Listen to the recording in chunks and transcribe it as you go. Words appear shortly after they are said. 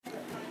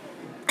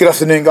Good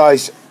afternoon,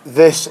 guys.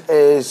 This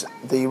is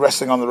the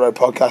Wrestling on the Road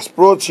podcast,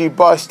 brought to you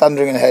by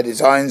Standing and Hair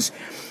Designs,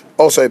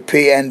 also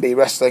PNB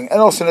Wrestling, and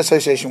also in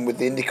association with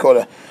the Indie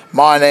Corner.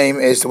 My name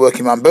is the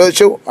Working Man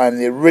Birchall. I'm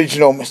the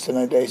original Mr.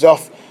 No Days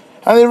Off,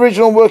 and the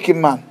original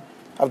Working Man.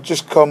 I've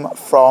just come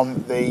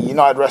from the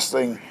United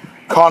Wrestling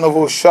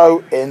Carnival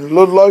show in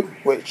Ludlow,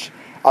 which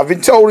I've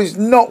been told is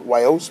not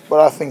Wales,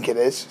 but I think it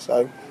is.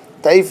 So,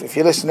 Dave, if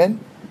you're listening,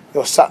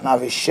 your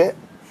sat-nav is shit.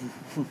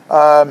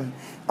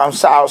 I'm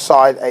sat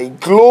outside a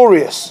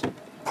glorious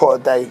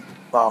put-a-day,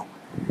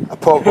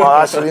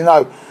 actually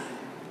no,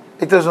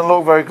 it doesn't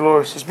look very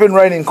glorious. It's been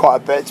raining quite a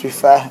bit, to be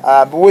fair,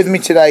 but with me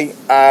today,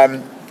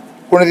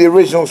 one of the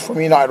originals from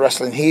United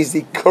Wrestling. He's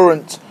the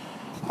current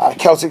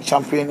Celtic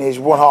champion. He's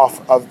one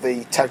half of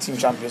the tag team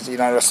champions of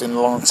United Wrestling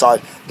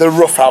alongside the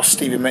Roughhouse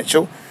Stevie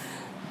Mitchell.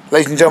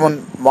 Ladies and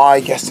gentlemen,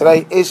 my guest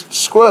today is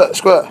Squirt.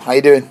 Squirt, how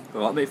you doing?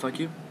 All right, mate, thank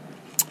you.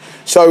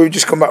 So we've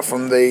just come back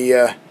from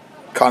the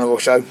Carnival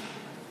show,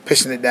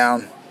 pissing it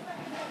down.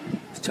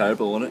 It's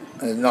terrible, isn't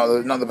it?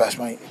 Not the best,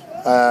 mate.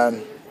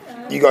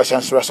 You got a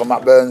chance to wrestle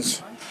Matt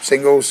Burns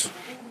singles.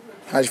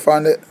 How'd you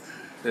find it?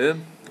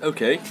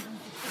 Okay.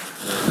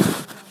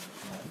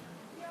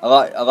 I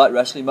like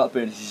wrestling Matt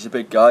Burns. He's a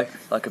big guy,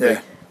 like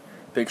a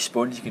big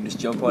sponge. You can just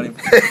jump on him.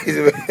 He's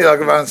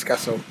like a bounce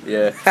castle.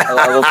 Yeah, I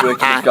love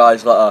working with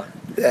guys like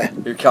that. Yeah.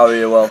 Who carry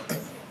you well.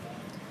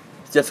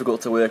 It's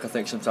difficult to work, I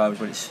think, sometimes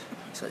when it's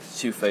like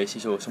two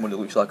faces or someone who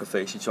looks like a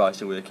face who tries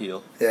to work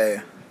heel.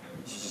 Yeah.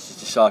 It's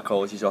the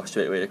psychology's off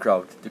straight away. The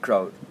crowd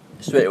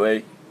straight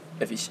away.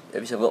 If it's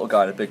a little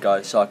guy and a big guy,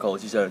 the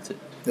psychology's there. Yeah.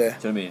 Do you know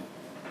what I mean?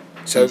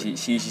 So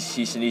it's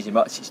an easy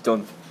match. It's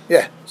done.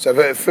 Yeah.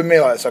 So for me,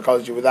 like the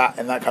psychology with that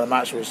in that kind of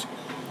match was,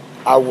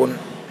 I wouldn't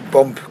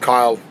bump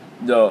Kyle.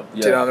 No.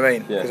 Yeah. Do you know what I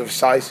mean? Yeah. Because of his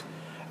size.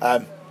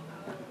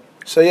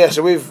 So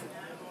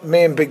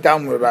me and Big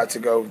Dan were about to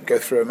go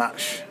through a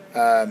match,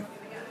 and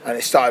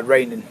it started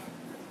raining.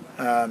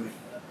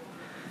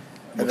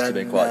 Must have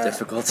been quite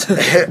difficult.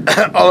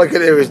 All I could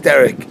do was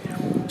Derek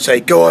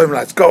say, "Go home,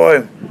 lads, go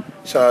home."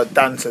 So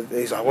Dan said,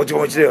 "He's like, what do you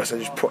want me to do?" I said,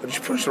 "Just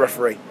punch the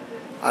referee,"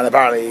 and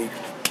apparently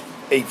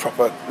he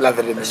proper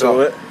leathered him as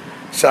well.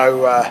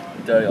 So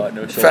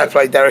fair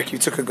play, Derek. You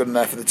took a good one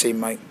there for the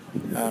team, mate.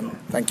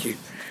 Thank you.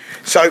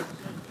 So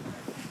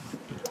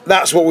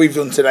that's what we've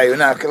done today. We're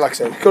now, like I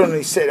said,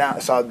 currently sitting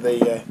outside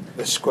the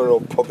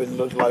Squirrel pub in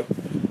Ludlow,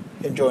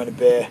 enjoying a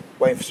beer,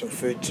 waiting for some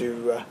food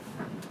to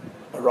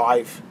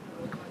arrive.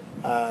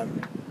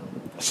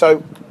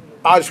 So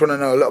I just want to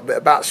know a little bit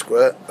about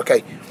Squirt.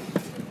 Okay,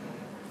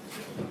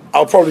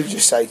 I'll probably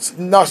just say it's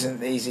nice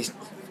and easy,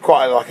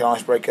 quite like an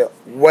icebreaker.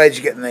 Where did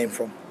you get the name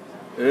from?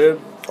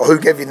 Or who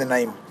gave you the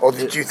name? Or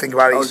did you think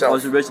about it yourself? I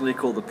was originally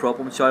called the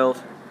Problem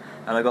Child,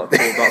 and I got called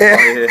that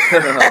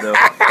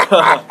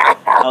by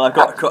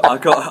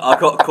I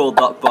got called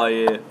that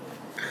by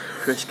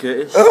Chris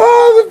Curtis.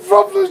 Oh, the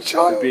Problem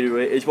Child.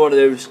 It's one of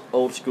those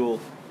old school,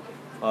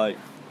 like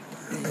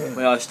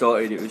when I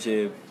started, it was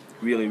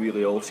really,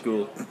 really old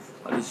school.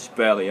 Like, there's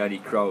barely any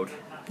crowd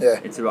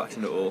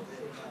interaction at all.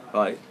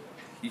 Like,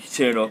 you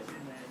turn up,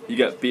 you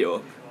get beat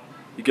up,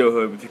 you go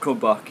home. If you come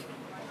back,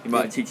 you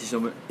might teach you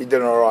something. You're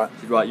doing all right.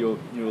 Right, you're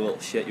a little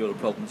shit. You're the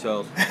problem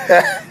child.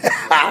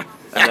 And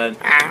then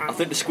I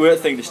think the Squirt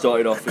thing just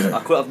started off.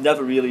 I've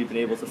never really been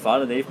able to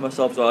find a name for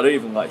myself, so I don't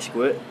even like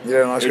Squirt. You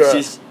don't like Squirt?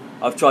 It's just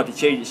I've tried to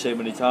change it so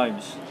many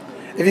times.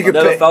 If you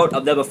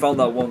I've never found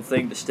that one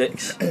thing that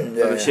sticks.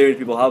 A series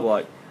people have,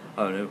 like,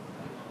 I don't know,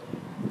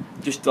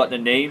 just like the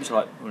names,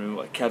 like, I don't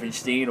know, like Kevin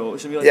Steen or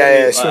something like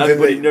that. Like,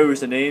 everybody knows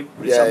the name.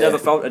 I've never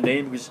found a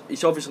name because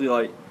it's obviously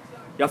like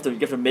you have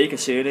to make a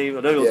surname.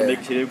 I don't know how to make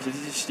a surname because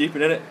it's just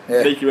stupid, isn't it?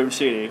 Yeah. Make your own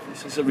surname.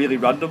 It's just really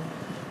random.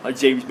 Like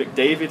James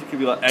McDavid, it could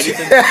be like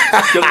anything.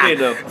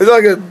 It's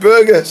like a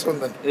burger or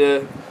something.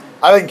 Yeah.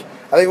 I think.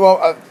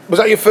 Well, was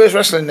that your first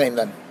wrestling name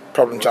then?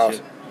 Problem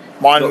Child.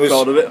 Mine was.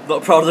 Proud of it. I'm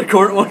not proud of the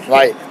current one.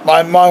 Right.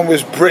 Mine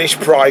was British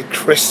Pride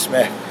Chris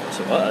Smith.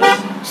 So what?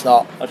 It's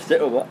not. I just did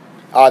or what?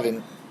 I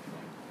didn't.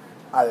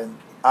 I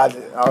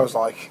was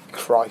like,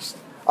 Christ.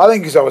 I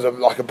think because I was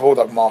like a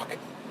bulldog mark.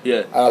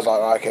 Yeah. And I was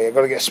like, okay, I've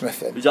got to get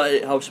Smith in. Was that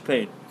it, House of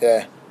Pain?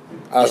 Yeah.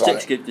 The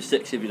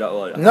sticks give you that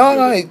like.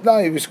 No,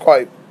 he was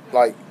quite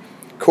like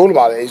cool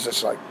about it. He's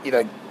just like, you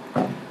know.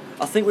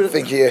 I think the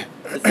thing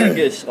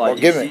is,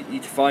 like, you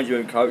need to find your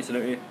own character,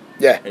 don't you?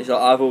 Yeah. It's like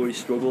I've always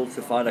struggled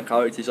to find a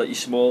character. It's like you're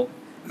small,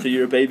 so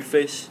you're a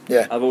babyface.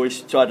 Yeah. I've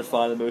always tried to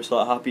find the most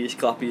like happiest,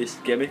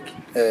 clappiest gimmick.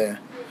 Yeah.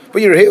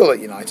 But you're a heel at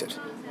United.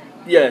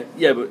 Yeah,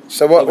 but.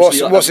 So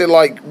what's it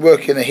like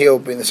working a heel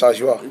being the size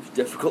you are? It's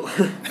difficult.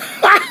 So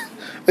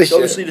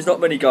obviously, there's not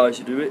many guys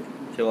who do it.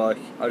 So like,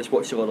 I just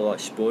watch a lot of like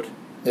Spud.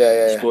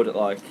 Spud at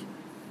like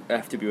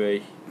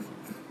FWA.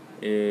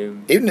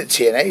 Even at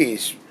TNA,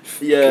 he's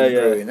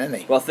brilliant, isn't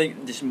he? Well, I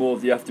think just more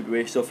of the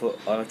FWA stuff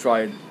I try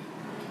and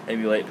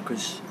emulate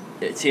because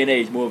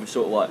TNA is more of a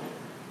sort of like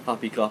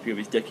happy clappy with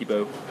his dicky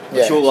bow.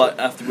 It's all like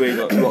FWA,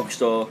 like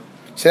Rockstar.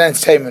 It's an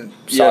entertainment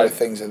side of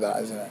things of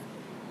that, isn't it?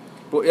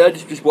 But yeah,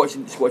 just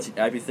watching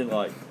everything,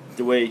 like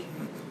the way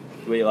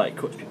he like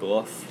cuts people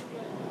off.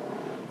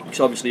 because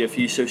obviously if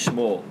he's so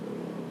small,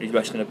 he's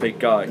wrestling a big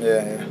guy.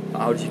 Yeah.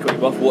 How does he cut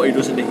him off? What he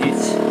does in the heat?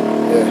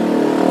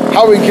 Yeah.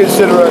 How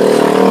inconsiderate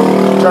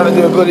trying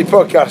to do a bloody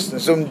podcast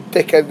and some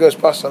dickhead goes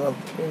past on a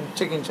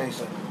chicken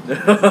chaser.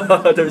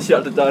 I don't see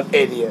how to do.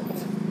 Idiot.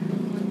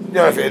 You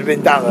know, if it had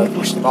been down there, I'd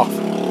pushed him off.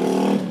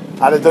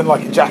 I'd have done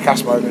like a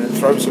jackass moment and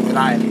thrown something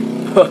at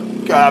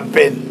him.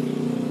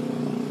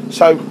 Bin.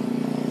 So,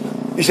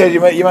 you said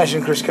you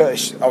mentioned Chris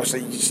Curtis.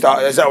 Obviously, you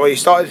started. Is that where you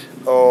started?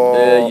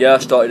 Or yeah, I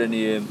started in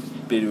the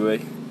BWA.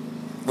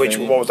 Which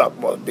what was that?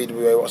 What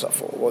BWA? What's that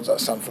for? What does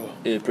that stand for?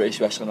 British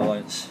Wrestling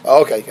Alliance.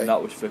 Oh, okay. And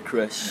that was for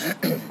Chris.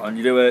 And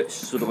you know where it's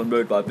Sutherland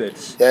Road by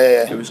Bids?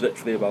 Yeah. It was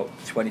literally about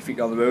 20 feet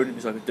down the road. It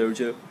was like a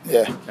dojo.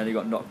 Yeah. And he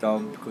got knocked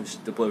down because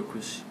the bloke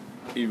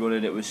he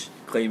running it was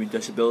claiming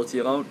disability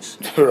allowance.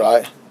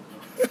 Right.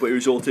 But he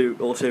was also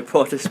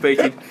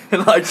participating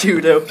in like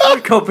judo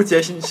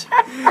competitions.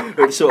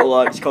 It sort of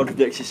like just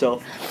contradicts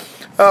yourself.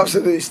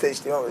 Absolutely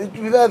stitched him up. Did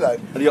you be there though?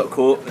 And he got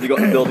caught, and he got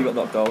the building got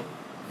knocked down.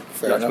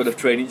 That's when the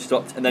training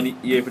stopped, and then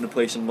he opened a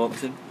place in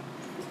Longton.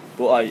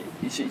 But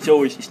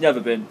it's never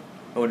been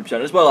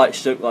 100%. As well, like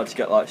Stoke lads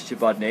get like such a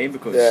bad name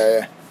because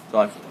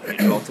like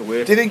it's not to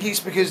work. Do you think it's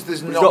because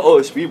there's not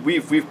us?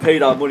 We've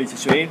paid our money to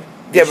train.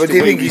 Yeah, but do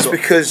you think it's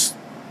because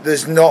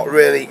there's not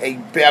really a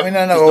bit? I mean,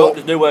 I know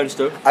there's nowhere in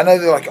Stoke. I know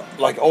they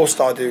like All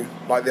Star do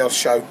like the old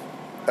show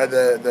at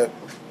the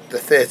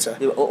theatre.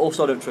 Yeah, All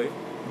Star don't train.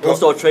 All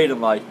Star train and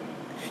like.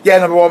 Yeah,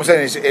 no, but what I'm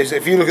saying is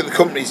if you look at the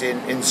companies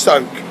in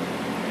Stoke,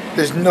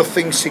 there's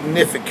nothing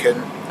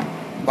significant.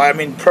 Like, I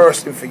mean, Pro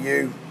Wrestling for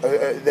You,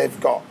 they've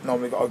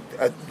normally got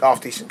a half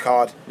decent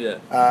card. Yeah.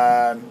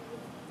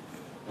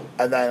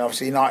 And then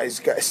obviously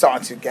United's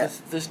starting to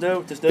get. There's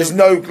no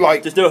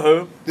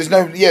home. There's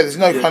no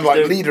kind of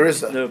like leader,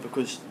 is there? No,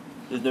 because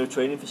there's no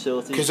training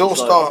facilities. Because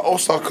All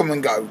Star come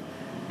and go.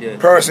 Yeah.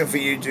 Pro Wrestling for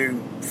You do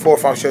 4 or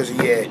 5 shows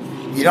a year.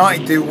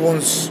 United do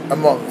once a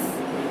month.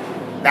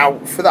 Now,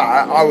 for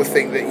that, I would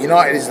think that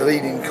United is the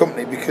leading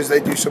company because they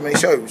do so many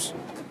shows.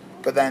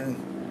 But then...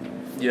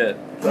 Yeah,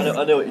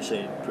 I know what you're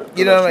saying.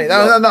 You know what I mean?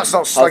 That's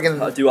not slagging...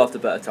 I do have the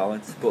better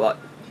talent, but like,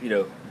 you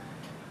know,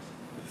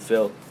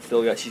 Phil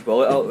gets his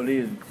wallet out,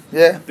 and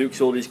books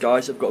all these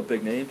guys that have got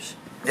big names.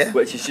 Yeah.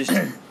 Which is just...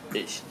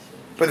 it's.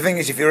 But the thing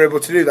is, if you're able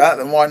to do that,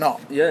 then why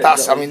not? Yeah,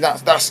 that's. exactly. I mean,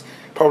 that's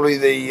probably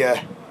the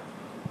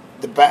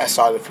better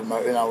side of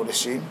promoting, I would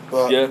assume.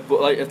 But yeah,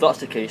 but like if that's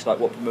the case, like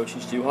what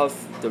promotions do have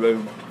their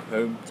own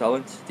home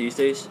talent these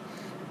days?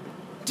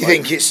 Do you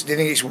think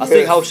it's worth? I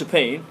think House of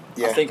Pain.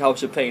 Yeah. I think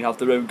House of Pain have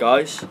their own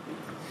guys.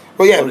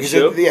 Well, yeah,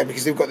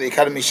 because they've got the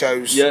academy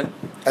shows. Yeah.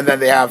 And then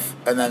they have,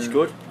 and then it's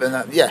good. Then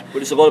But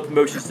there's a lot of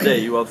promotions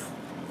today who have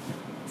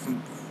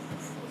from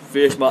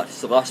first match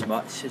to last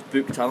match is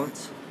book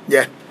talent.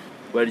 Yeah.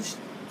 But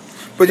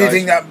do you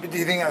think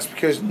that's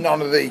because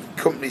none of the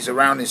companies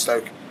around in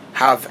Stoke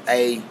have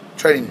a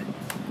training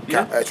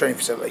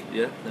facility?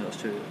 Yeah, no,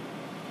 that's true.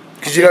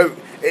 Because you don't,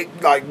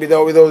 with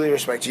all due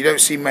respect, you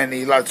don't see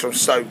many lads from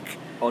Stoke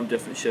on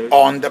different shows.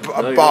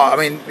 I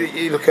mean,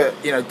 you look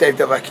at Dave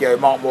Delvecchio,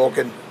 Mark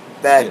Morgan,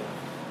 they're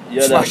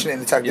smashing it in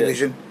the tag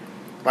division.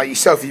 Like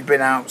yourself, you've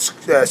been out.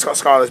 Scott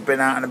Schuyler's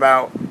been out and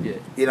about. Yeah.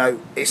 You know,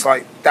 it's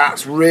like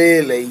that's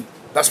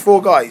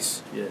 4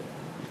 guys. Yeah.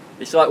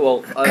 It's like,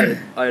 well, I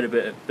had a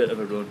bit of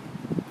a run.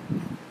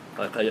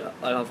 Like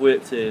I've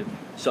worked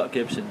Zach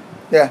Gibson.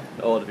 Yeah.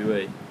 At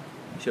RWA.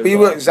 But you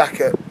worked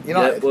Zach at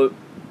United. Yeah,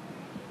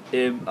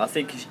 but I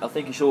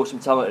think he saw some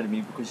talent in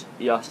me because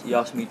he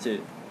asked me to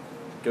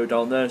go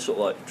down there and sort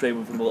of like train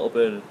with him a little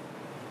bit.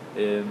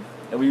 And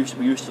we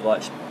used to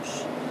like.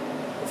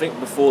 I think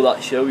before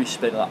that show we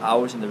spent like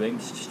hours in the ring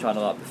just trying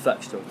to like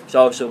perfect stuff. Because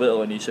I was so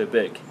little and he's so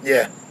big.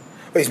 Yeah.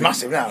 Well, he's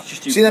massive now.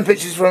 See them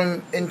pictures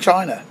from in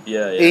China?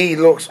 Yeah. He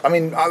looks... I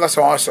mean, that's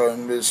how I saw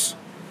him, was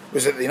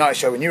at the United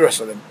show when you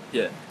wrestled him.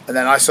 Yeah. And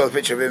then I saw the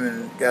picture of him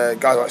and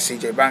guys like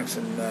CJ Banks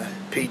and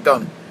Pete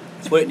Dunne.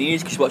 It's what it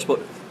needs, because watch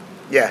what...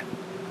 Yeah.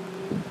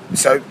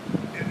 So,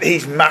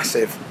 he's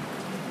massive.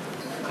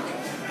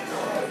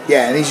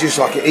 Yeah, and he's just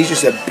a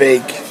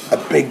big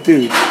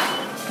dude.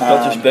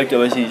 Not just big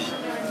though, is he?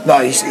 No,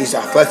 he's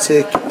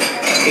athletic.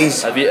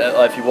 Have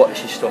you watched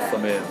his stuff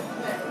from him?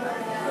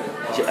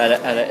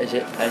 Is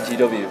it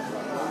NCW?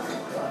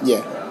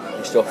 Yeah.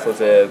 His stuff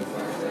with is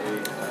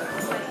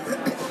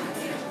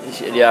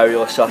it the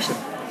Aerial Assassin?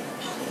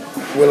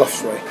 Will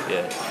Ospreay.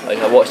 Yeah. Like,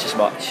 I watched this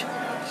match.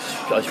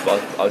 I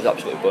was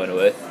absolutely blown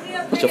away.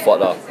 Stuff like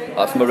that.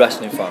 Like from a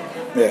wrestling fan.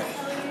 Yeah.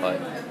 Like,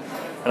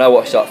 and I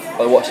watched that at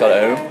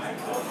home.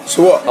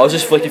 So what? I was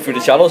just flicking through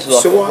the channels.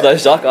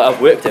 There's Zach. I've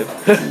worked him.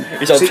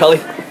 He's on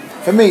telly.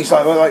 For me, it's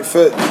like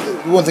for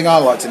one thing I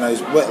like to know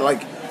is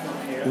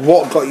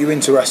what got you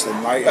into wrestling.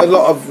 Like a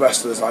lot of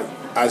wrestlers, like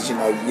as you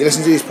know, you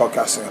listen to these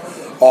podcasts.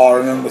 I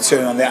remember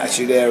turning on the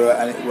Attitude Era,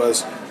 and it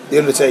was The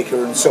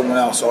Undertaker and someone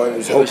else, or it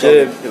was Hulk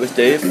Hogan. It was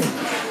Dave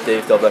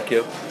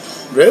Delvecchio.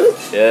 Really?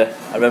 Yeah,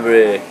 I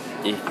remember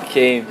he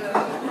came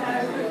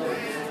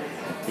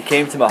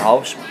to my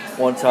house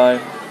one time.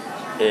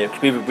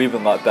 We've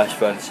been like best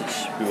friends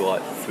since we were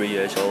like 3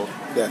 years old.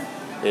 Yeah.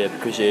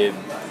 Because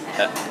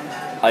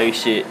we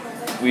used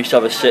to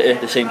have a sitter,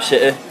 the same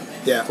sitter.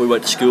 Yeah. We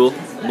went to school.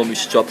 Mum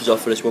used to drop us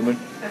off for this woman.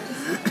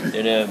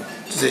 And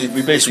does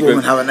this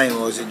woman have a name,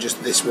 or is it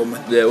just this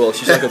woman? Yeah, well,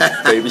 she's like a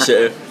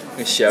babysitter.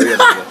 It's Sherry.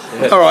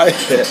 All right.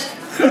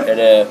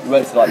 And we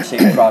went to like the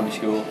same primary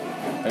school.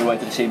 And we went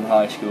to the same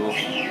high school.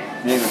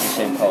 We went to the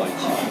same college.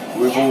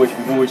 We've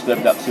always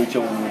lived next to each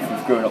other.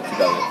 We've grown up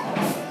together.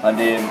 And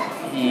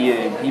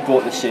he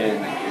brought this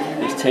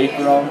tape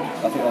around.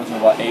 I think I was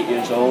about 8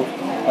 years old.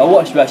 I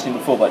watched wrestling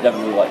before, but I never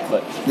really like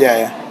clips.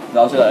 Yeah. And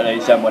I was at an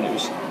age then when it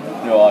was,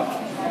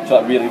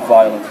 like really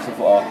violent and stuff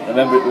like that. I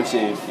remember it was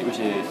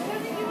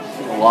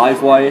a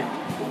Live Wire.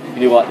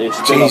 You know, like this.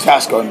 Jeez,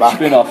 that's going back.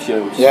 Spin-off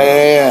shows.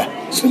 Yeah.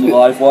 It was a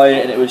Live Wire,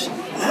 and it was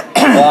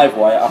Live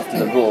Wire after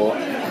the Raw,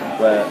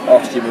 where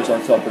Austin was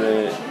on top of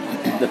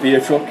the beer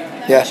truck.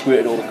 Yeah.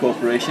 Squirted all the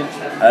corporation.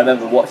 And I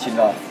remember watching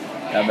that.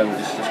 And I remember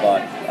just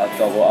like, I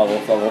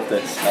love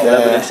this.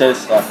 Whatever this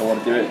is, like, I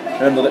want to do it. I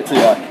remember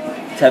literally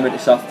like 10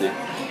 minutes after,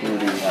 we were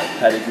doing like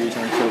pedigrees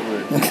on each other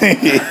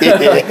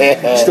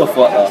and stuff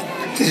like that.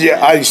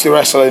 I used to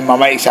wrestle in my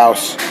mate's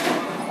house.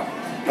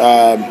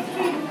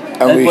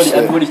 Everybody's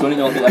done it,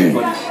 don't they?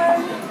 Everybody's,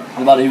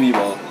 no matter who you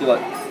are, you're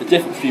like the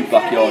difference between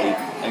backyarding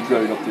and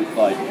growing up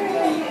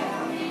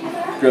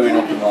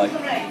and like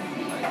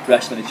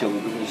wrestling each other,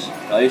 because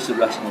I used to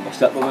wrestle with my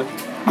stepbrother.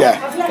 Yeah.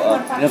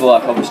 But I never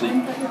like obviously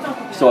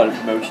started a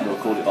promotion or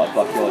called it like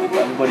backyarding.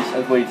 But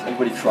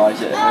everybody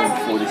tries it at home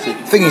before they see.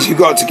 The thing is, you've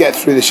got to get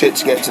through the shit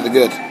to get to the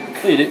good.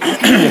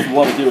 You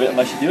want to do it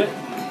unless you do it.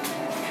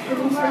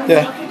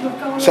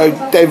 Yeah. So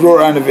Dave brought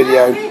around a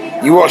video.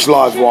 You watched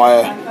Live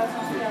Wire.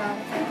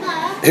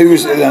 Who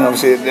was then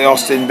obviously the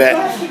Austin bit.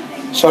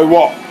 So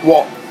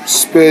what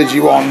spurred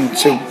you on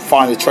to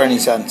find a training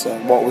centre?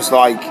 What was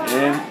like?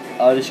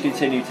 I just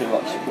continued to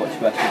watch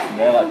wrestling from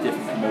there, like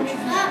different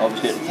promotions.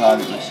 Obviously at the time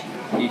it was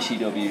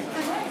ECW,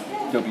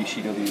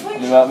 WCW. I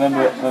mean, I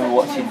remember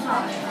watching,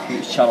 I think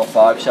it was Channel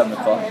 5, 7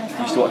 o'clock.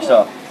 I used to watch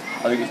that.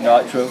 I think it was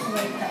Nitro.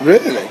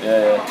 Really?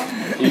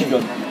 Yeah. He used to go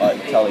on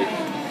like telly. I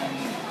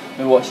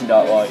remember watching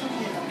that, like,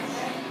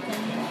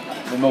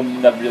 my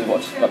mum never really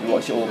watched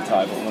it all the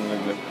time, but I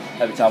remember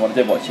every time when I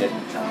did watch it,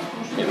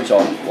 it was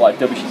on like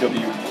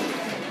WCW.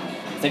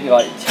 I think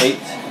like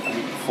taped a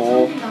week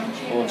before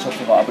or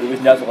something like that, but it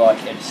was never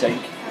like in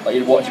sync. Like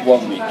you'd watch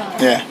 1 week,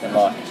 and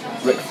like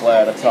Ric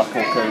Flair attack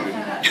Hulk Hogan,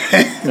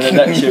 and the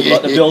next show would be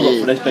like the build up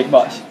for this big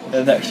match, and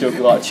the next show would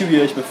be like 2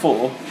 years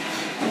before,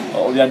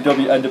 or the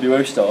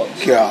NWO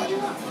starts. God.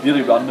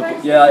 Really random,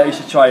 but yeah, I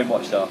used to try and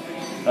watch that,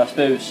 and I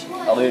suppose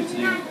I learned to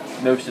do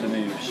most of the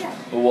moves,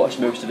 or watch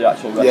most of the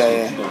actual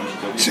wrestling.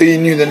 Yeah. So you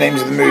knew the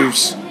names of the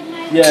moves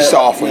to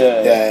start off with.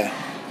 Yeah.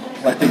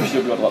 Like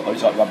WCW had like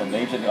those like random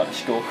names, and like the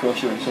Skull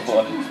Crusher and stuff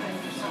like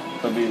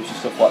that, for moves and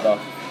stuff like that.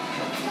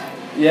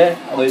 Yeah,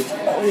 I liked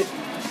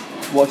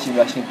watching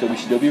wrestling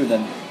WCW, and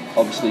then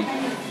obviously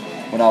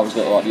when I was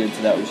little, like the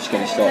internet was just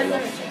getting started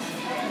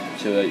off.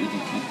 So you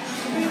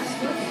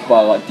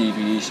buy like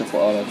DVDs, stuff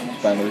like that. I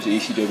was buying those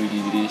ECW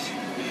DVDs.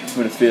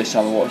 When the first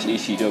time I watched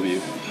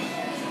ECW,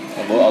 I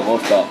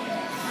loved that.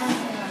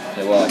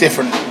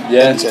 Different,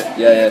 yeah, isn't it?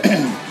 Yeah.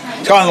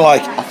 Kind of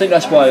like. I think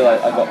that's why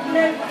like I got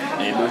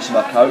most of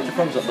my character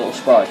from, was that Little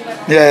Spy.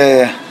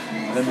 Yeah.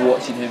 I remember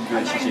watching him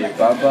versus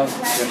Bam Bam. You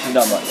ever seen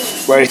that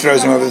match? Where he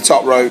throws him over the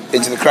top rope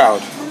into the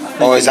crowd,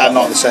 or is that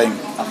not the same?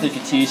 I think he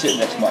teased it in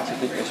this match. I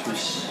think this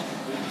was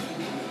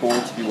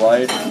Born to Be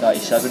Wired in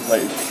 '97, where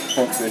it was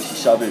Punk versus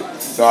Sabu.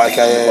 Right.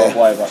 Okay. Yeah.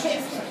 Wire match.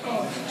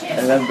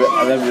 And I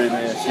remember him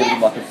giving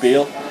him like a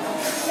bail.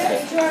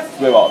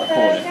 Throw out of the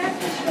corner.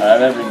 And I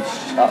remember him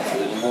just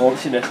absolutely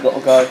launching this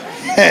little guy.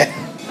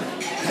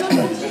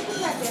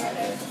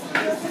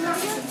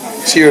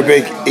 So you're a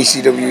big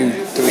ECW,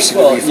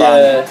 WCW fan?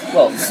 Yeah,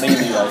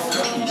 mainly like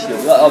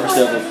ECW. Like,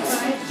 obviously I love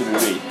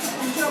WWE.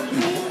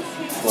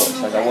 But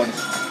it's like I wanted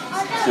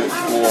to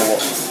explore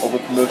what other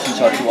promotions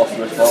had to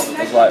offer as well.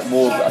 It's like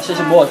more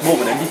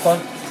of an indie fan.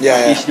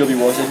 Yeah. ECW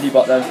was indie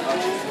back then.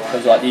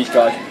 Because like these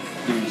guys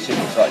doing some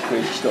like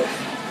crazy stuff.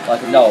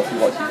 Like now if you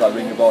watch like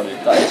Ring of Honor,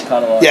 that is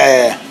kind of like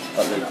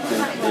like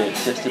the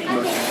sister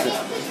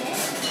promotion.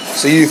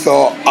 So you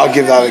thought, I'll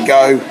give that a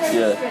go.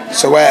 Yeah.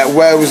 So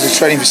where was the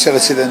training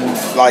facility then?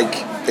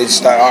 Like,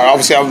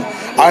 obviously I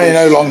only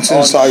know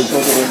Longton, so. On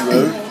Sutherland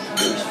Road,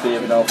 it was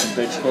Fairman Alpha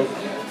Bridge Club.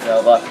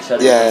 Like I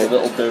said, it was a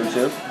little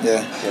dojo.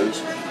 Yeah. There was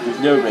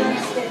no ring.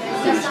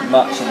 There was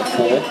mats on the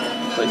floor,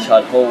 which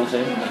had holes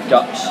in,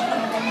 gaps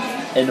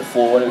in the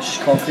floor, and it was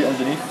just concrete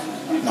underneath.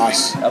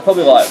 Nice. I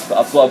blew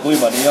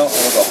my knee out,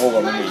 and I got a hole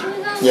on my knee.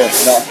 Yeah.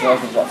 And that's when I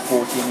was like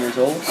 14 years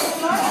old.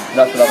 And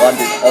that's when I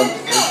landed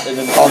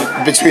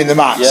between the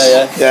mats?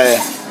 Yeah. Yeah.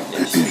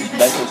 It's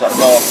mental. It's like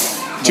Mark.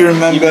 Do you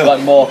remember? Even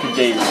like Mark and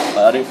Dave,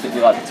 I don't think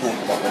they like to talk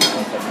about where they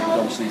come from, because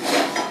obviously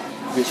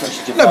it's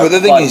such a but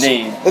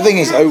the thing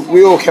is though,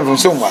 we all came from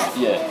somewhere.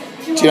 Yeah.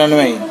 Do you know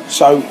what I mean?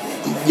 So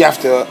you have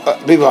to,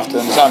 people have to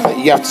understand that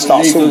you have to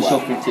start somewhere.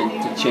 Something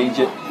to change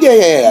it.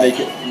 Yeah.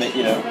 Make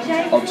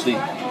obviously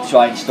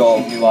try and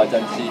start new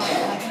identities.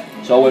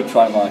 So I would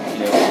try and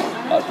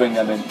like bring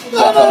them in.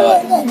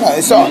 No,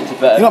 it's not.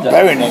 You're not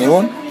burying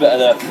anyone. But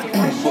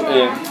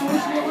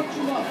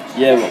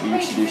yeah, what we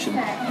used to do some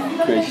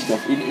crazy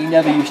stuff. He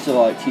never used to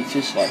like teach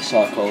us like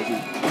psychology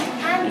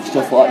and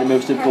stuff like the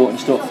most important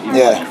stuff. Even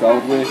like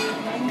crowd work.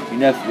 We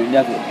never.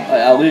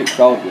 I learned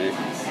crowd work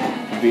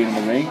from being in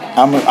the ring.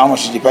 How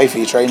much did you pay for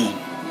your training?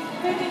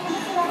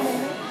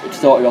 It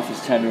started off as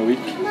 £10 a week.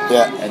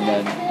 Yeah. And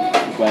then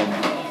when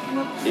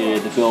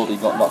the building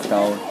got knocked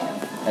down,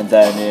 and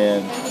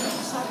then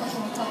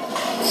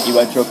he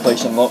went to a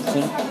place in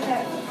Lockton,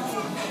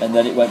 and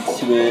then it went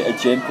to a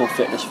gym called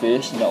Fitness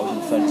First, and that was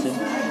in Fenton,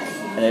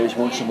 and it was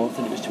once a month,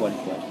 and it was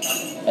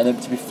 £20. And then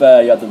to be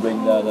fair, he had the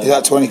ring there. Is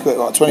that 20 quid?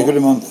 What, 20 quid a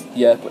month?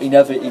 Yeah, but he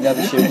never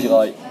showed you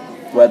like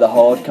where the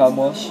hard cam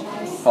was,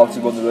 how to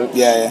run the rope.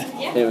 Yeah.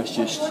 It was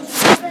just.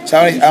 So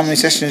how many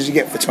sessions did you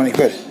get for 20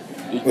 quid?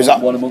 Was that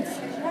one a month?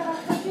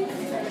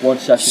 One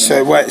session.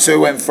 So it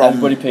went from.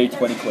 Everybody paid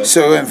 20 quid.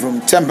 So it went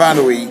from £10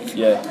 a week.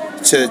 Yeah.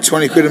 To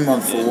 20 quid a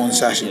month for one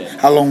session. Yeah.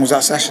 How long was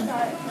that session?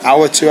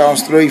 Hour, 2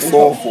 hours, 3,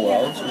 4? 4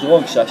 hours. It was a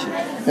long session.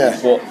 Yeah.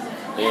 But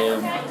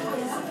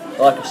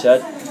like I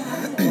said,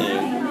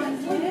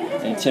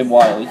 and Tim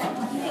Wiley.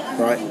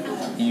 Right.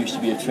 He used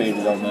to be a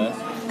trainer down there.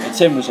 And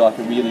Tim was like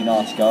a really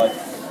nice guy.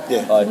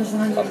 Yeah. Like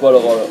I've got a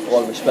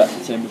lot of respect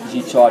for Tim because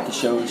he tried to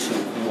show us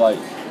like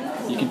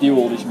you can do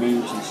all these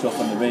moves and stuff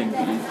on the ring,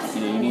 but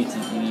you need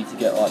to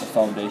get like the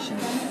foundation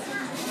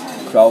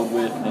of crowd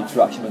work and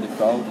interaction with the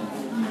crowd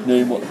and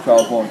knowing what the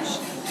crowd wants,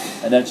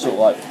 and then sort of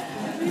like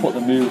put the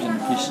moves and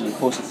the pieces of the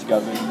puzzle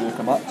together and work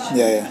a match.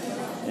 Yeah.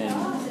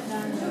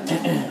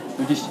 And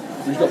we just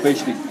got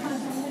basically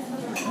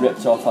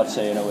ripped off, I'd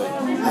say, in a way.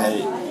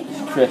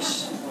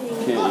 Chris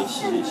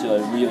Curtis, it's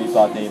a really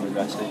bad name in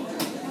wrestling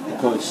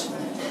because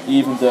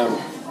even though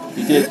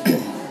he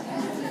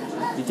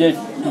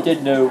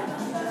did know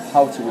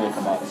how to work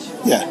a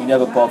match, he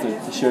never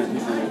bothered to show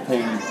people who were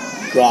paying.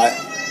 Right.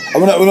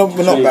 We're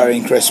not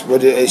burying Chris,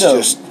 but it's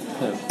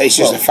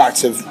just a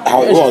fact of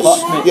how it was.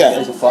 It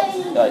is a fact.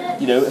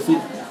 Like, if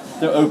you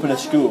don't open a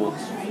school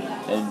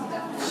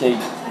and say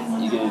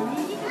you're going to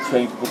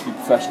train people to be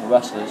professional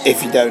wrestlers,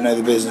 if you don't know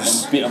the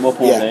business, and beat them up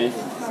all day,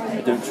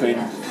 and don't train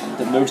them,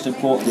 the most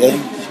important thing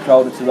is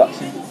crowd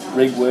interaction,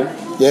 ring work.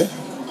 Yeah.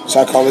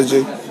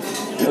 Psychology.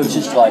 It was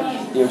just like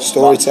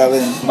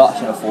storytelling.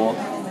 Match on the floor.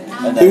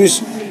 And who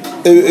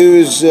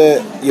was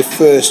your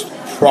first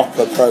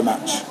proper pro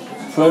match?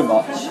 Pro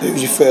match. Who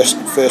was your first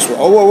one?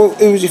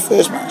 Who was your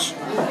first match?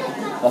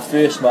 My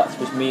first match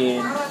was me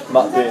and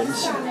Matt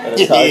Burns at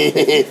the time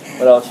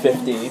when I was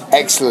 15.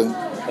 Excellent.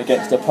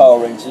 Against the Power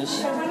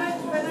Rangers,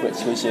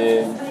 which was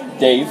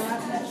Dave.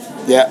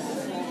 Yeah.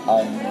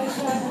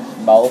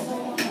 And Mal,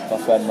 my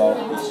friend Mal.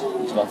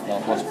 He's left now.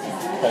 Was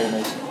very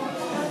amazing.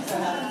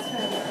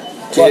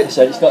 Like I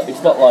said, it's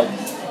not like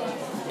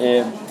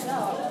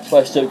that's why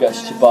I still get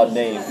such a bad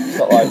name. It's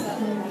not like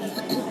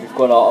we've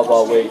gone out of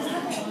our way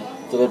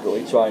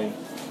deliberately try and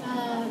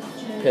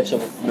piss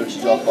other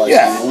promotions off. Like,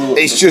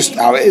 it's just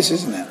how it is,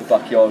 isn't it? The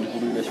backyard, we'll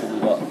do this, we'll do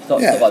that. It's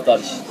not like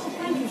that.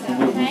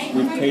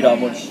 We've paid our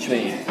money to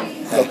train.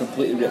 Got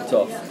completely ripped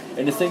off.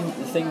 And the thing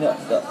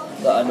that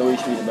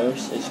annoys me the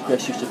most is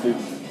Chris used to book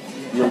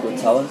real good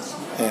talent.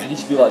 He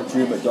used to be like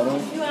Drew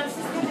McDonald,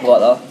 people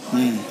like that.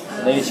 And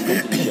they used to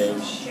come to the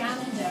shows.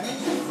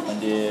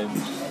 And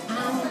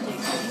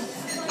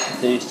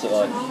they used to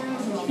like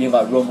be in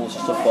like rumbles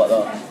and stuff like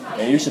that.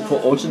 And he used to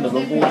put us in the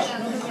rumbles.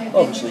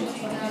 Obviously,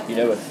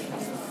 with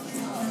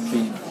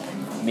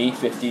me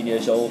 15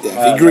 years old. If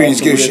you're green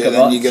as goose shit,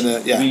 then you're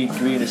gonna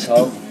green as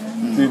hell.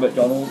 Drew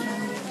McDonald.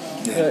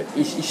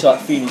 He's like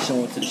feeding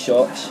someone to the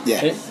sharks.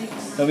 Yeah.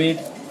 I mean.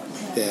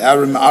 Yeah,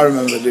 I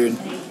remember doing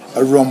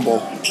a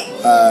rumble.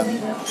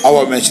 I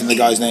won't mention the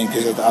guy's name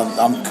because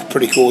I'm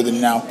pretty cool with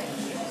him now.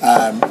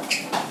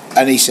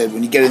 And he said,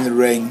 when you get in the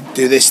ring,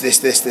 do this, and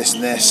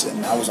this.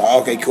 And I was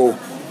like, okay, cool.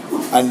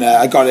 And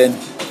I got in,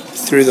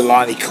 through the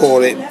line, he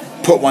caught it,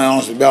 put my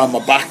arms behind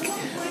my back,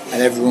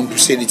 and everyone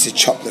proceeded to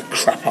chop the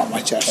crap out of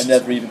my chest. And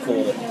never even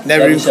called it.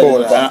 Never even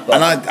called it.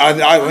 And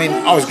I mean,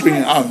 I was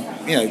green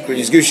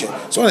as goose shit.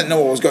 So I didn't know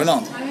what was going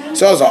on.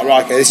 So I was like,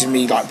 right, okay, this is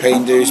me like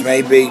paying dues,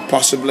 maybe,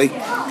 possibly.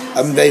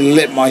 And they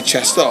lit my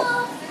chest up.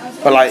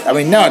 But like, I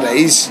mean,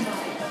 nowadays,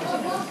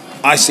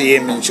 I see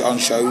him on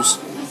shows,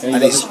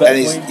 and he's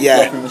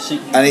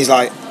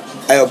like,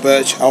 hey up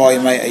Birch, how are you,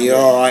 mate? Are you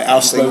all right?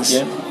 How's things?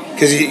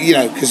 Because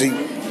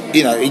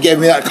he gave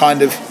me that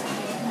kind of.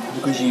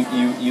 Because you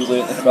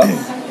learnt the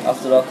craft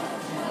after that.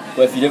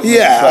 But if you don't,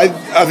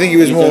 I think it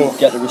was more. Don't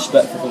get the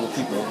respect from other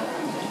people.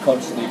 You're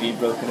constantly being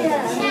broken in.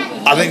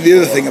 I think the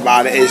other thing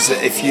about it is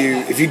that if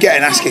you get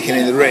an ass kicking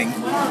in the ring,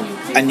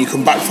 and you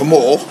come back for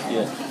more.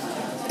 Yeah.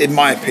 In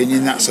my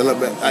opinion, that's a little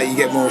bit you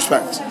get more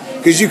respect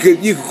because you could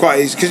quite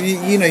easy because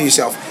you know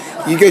yourself.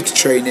 You go to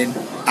training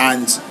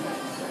and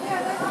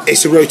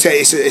it's a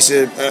rotate. It's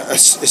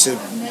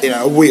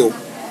a wheel.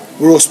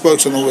 We're all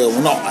spokes on the wheel.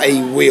 We're not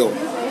a wheel.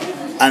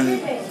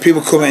 And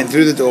people come in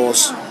through the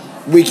doors,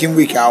 week in,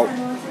 week out.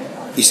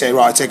 You say,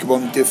 right, take a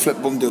bump, do a flip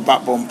bump, do a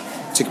back bump,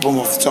 take a bump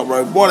off the top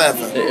rope,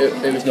 whatever.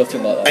 It was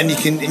nothing like that. And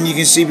you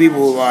can see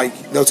people like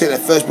they'll take their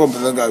first bump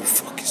and they'll go,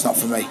 "Fuck, it's not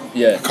for me.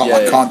 Yeah,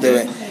 I can't do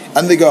it."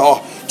 And they go,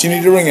 "Oh, do you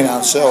need a ring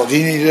announcer, or do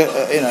you need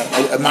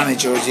a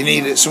manager, or do you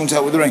need someone to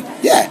help with the ring?"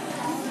 Yeah,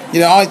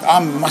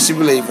 I'm a massive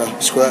believer,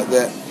 Squirt,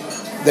 that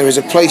there is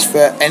a place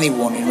for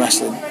anyone in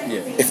wrestling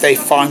if they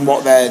find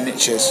what their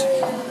niche is.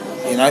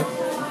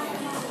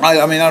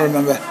 I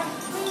remember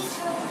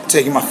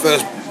taking my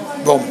first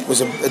bump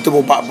was a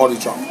double back body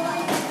drop,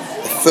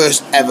 the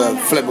first ever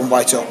flip bump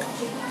I took,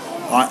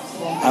 right?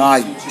 And I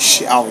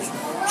was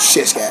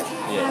shit scared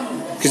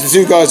because the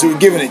two guys that were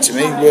giving it to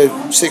me were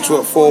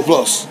 6'4"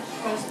 plus,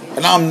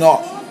 and I'm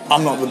not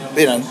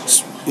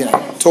the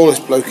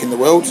tallest bloke in the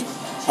world.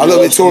 I'm a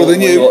little bit taller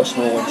than you,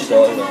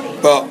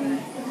 but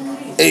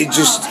it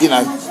just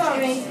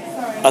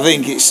I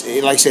think it's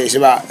like I say, it's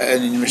about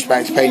earning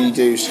respect, paying your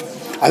dues.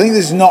 I think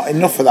there's not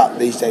enough of that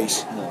these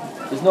days. No,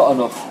 there's not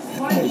enough.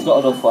 There's not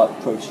enough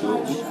like pro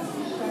sports.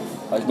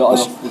 There's not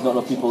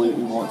enough people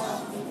who want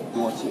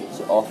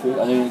to offer it.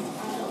 I know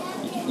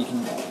you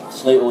can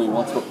slate all you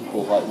want about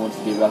people like want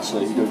to be a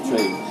wrestler who don't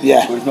train.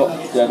 Yeah. But it's not.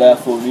 There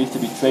therefore needs to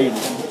be training.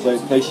 Where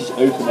places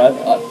open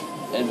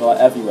in like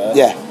everywhere.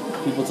 Yeah.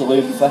 People to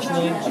learn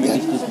professionally. I mean,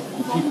 there's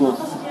people.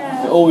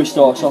 It always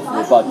starts off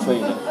with a bad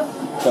trainer.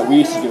 So we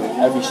used to go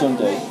every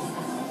Sunday,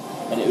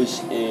 and it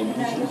was you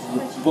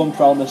bump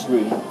around this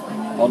room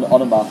on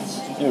a mat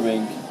in a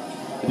ring.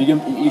 If you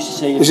used to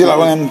say. Was it like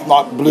one of them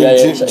like blue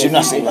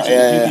gymnastic?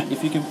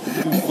 If you can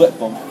flip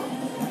bump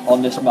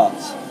on this mat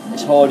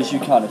as hard as you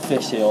can, and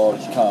fist it hard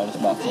as you can on this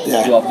mat,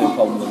 you'll have no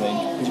problem with the ring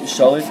because it was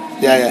solid.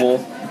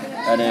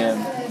 And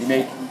you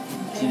make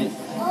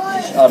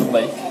just add a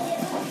leg,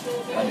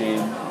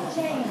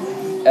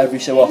 and every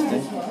so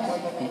often,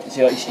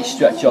 you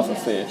stretch off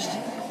at first,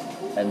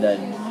 and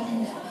then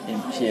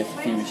see if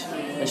he was.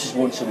 It's just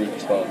once a week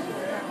as well.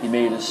 He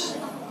made us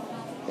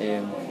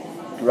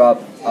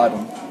grab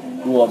Adam.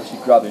 We will obviously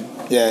grab him.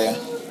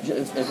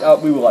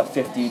 We were like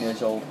 15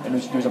 years old, and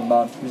he was a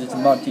man. He was a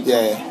man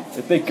teacher. He's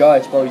a big guy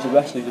as well. He's a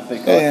wrestler. He's a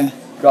big guy.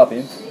 Grab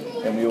him,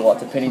 and we were like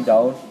to pin him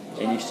down,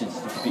 and he used to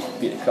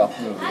beat the crap out of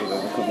him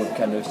with a couple of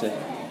kendo sticks.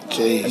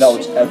 Jeez. And that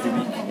was every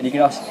week. And you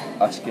can ask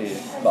Matt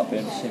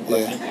Burns the same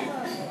question.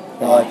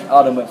 And like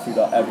Adam went through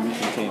that every week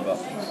he came back.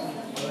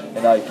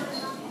 And like.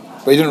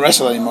 But he doesn't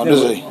wrestle anymore,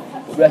 does he?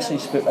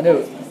 Wrestling's. I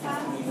know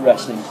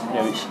wrestling.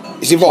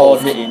 It's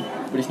evolved. Hard hitting,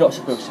 but it's not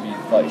supposed to be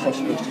like. It's not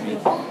supposed to be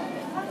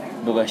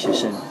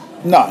malicious and.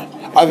 No.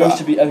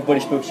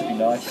 Everybody's supposed to be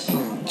nice.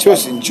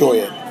 Just enjoy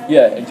it.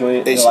 Yeah, enjoy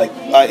it. It's like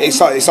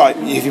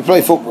if you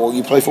play football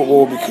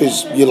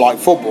because you like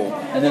football.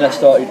 And then I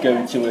started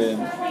going to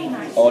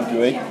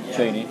Andre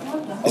training.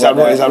 Is that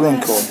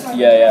Runcorn?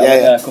 Yeah. I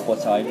went there a couple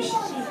of times,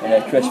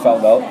 and Chris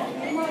found out,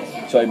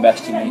 so he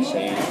messaged me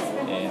saying,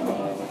 "I'm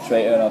a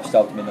traitor," and I've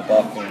stabbed him in the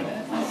back. And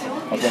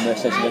I've done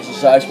this. So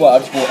I just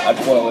want to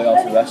learn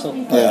how to wrestle.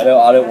 I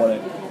don't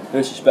want to. No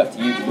disrespect to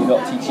you, but you're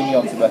not teaching me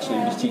how to wrestle.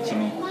 You're just teaching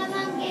me.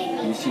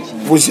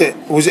 Was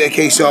it a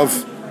case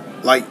of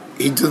like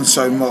he'd done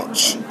so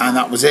much and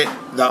that was it?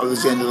 That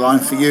was the end of the line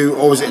for you,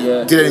 or was it?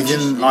 Did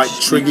anything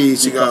trigger you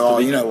to go? Oh,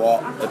 you know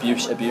what?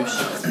 Abuse.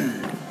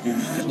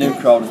 There's no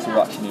crowd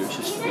interaction. It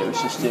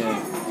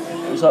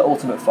was like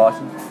ultimate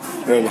fighting.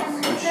 Really?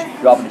 It was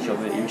grabbing each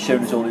other. He was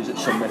showing us all these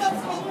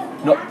submissions,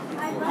 not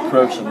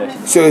pro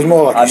submissions. So it was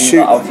more like a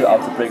shoot. How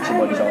to break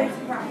somebody's arm.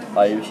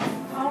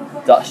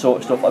 That sort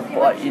of stuff.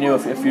 Like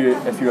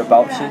if you're a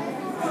bouncer.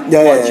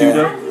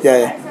 Judo.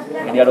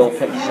 And he had all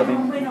pictures of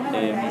him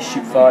in his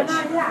shoot fights,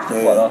 stuff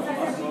like that.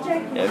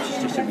 Yeah, it was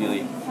just a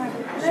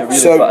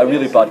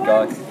really bad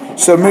guy.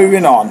 So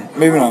moving on.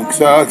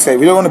 So like I say,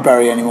 we don't want to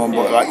bury anyone,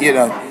 but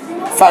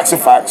facts are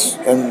facts,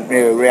 and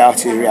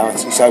reality is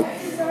reality. So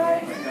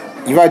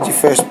you've had your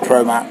first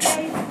pro match.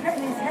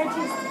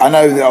 I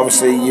know that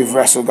obviously you've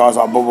wrestled guys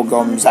like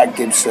Bubblegum, Zach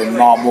Gibson,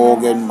 Mark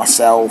Morgan,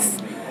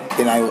 myself,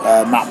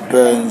 Matt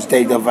Burns,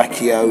 Dave Del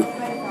Vecchio,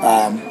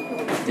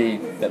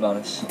 Dean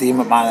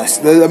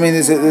McManus.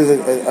 There's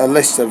a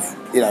list of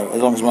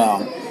as long as my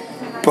arm.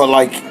 But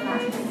like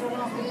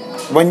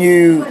when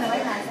you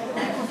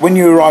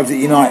arrived at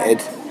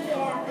United,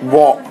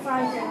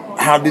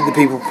 how did the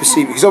people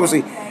perceive it? Because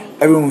obviously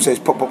everyone says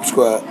pop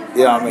squirt,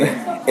 you know what I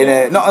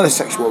mean? Not in a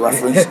sexual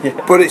reference,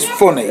 but it's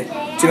funny.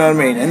 Do you know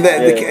what I mean? And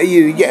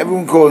you get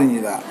everyone calling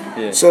you that.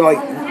 Yeah. So like,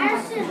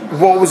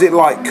 what was it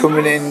like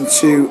coming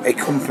into a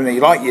company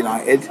like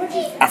United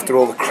after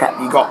all the crap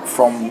you got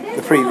from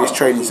the previous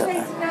training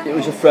centre? It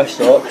was a fresh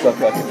start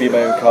because I could be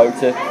my own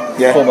character,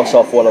 call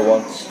myself what I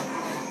want.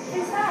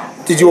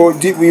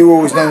 Were you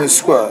always known as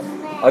Squirt?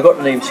 I got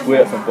the name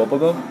Squirt from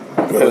Bubblegum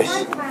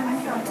because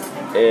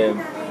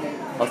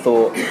I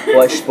thought,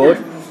 it's Spud.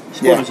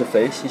 Spud was a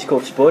face. He's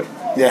called Spud.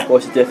 Yeah.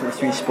 What's the difference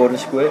between Spud and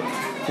Squirt?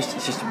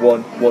 It's just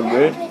one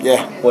word.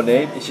 Yeah. One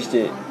name. It's just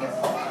a.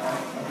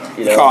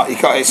 You can't.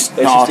 It's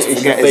not hard to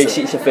forget.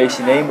 It's a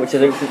facey name, which I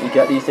don't think you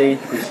get these days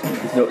because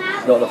there's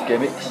not enough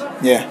gimmicks.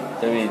 Yeah.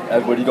 I mean,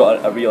 everybody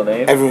got a real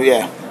name.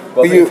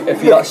 Well,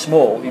 if you're that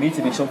small, you need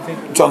to be something.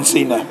 John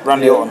Cena,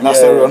 Randy Orton, that's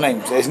their real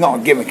names. It's not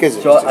a gimmick, is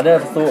it? So I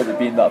never thought of it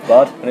being that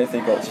bad. I didn't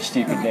think, it's a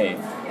stupid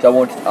name. So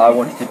I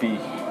wanted to be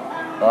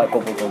like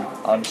Bubblegum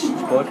and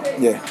Spud.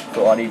 Yeah.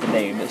 So I need a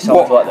name that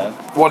sounds like them.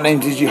 What name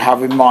did you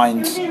have in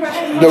mind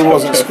that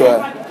wasn't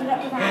Squirt?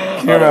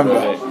 Can you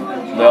remember?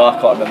 No, I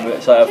can't remember.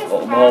 It's like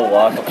my whole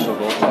life I've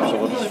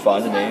struggled to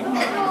find a name.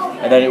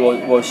 And then it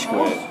was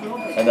Squirt.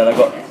 And then I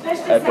got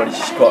everybody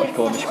just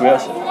calling me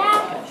Squirt.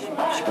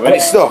 Squirt. And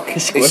it stuck. It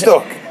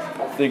stuck.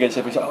 Thing is,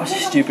 everybody's like, "Oh, it's a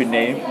stupid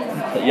name."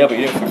 Like, yeah, but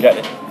you don't forget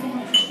it.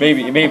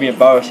 Maybe it may be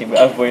embarrassing, but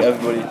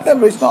everybody. Yeah,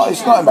 but it's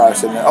not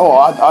embarrassing. Oh,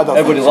 I don't.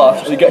 Everybody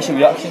laughs. It gets a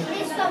reaction.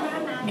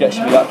 I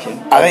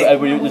think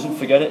everybody doesn't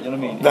forget it. You know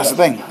what I mean? That's the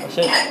thing. That's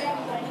it.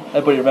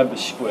 Everybody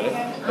remembers Squirt,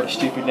 but a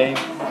stupid name.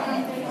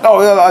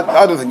 Oh, yeah,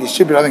 I don't think it's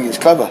stupid. I think it's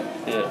clever.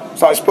 Yeah.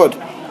 It's like Spud.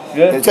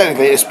 Yeah.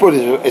 Technically, a Spud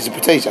is a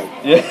potato.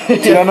 Yeah. Do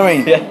you know what I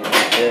mean?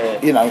 Yeah.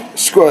 You know,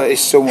 Squirt is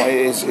something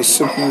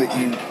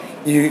that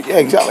you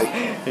exactly.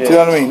 Yeah. Do you know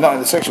what I mean? Not in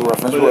the sexual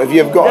reference, but if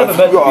you've got a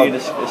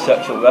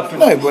sexual reference.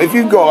 No, but if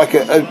you've got like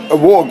a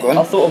war gun.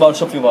 I thought about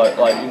something like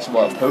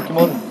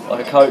Pokemon,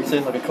 like a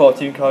character, like a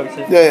cartoon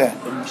character. Yeah.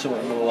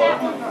 Something more like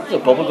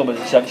Bubblegum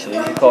is essentially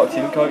a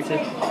cartoon character.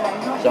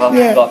 So how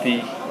could that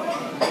be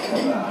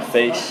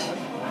face?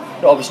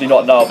 Obviously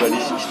not now, but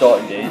it's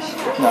starting days.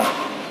 No.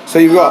 So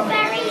you've got,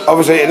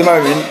 obviously at the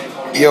moment,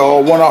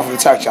 you're one half of the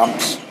tag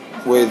champs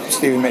with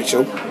Stevie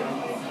Mitchell,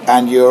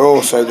 and you're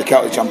also the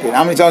Celtic champion.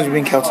 How many times have you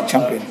been Celtic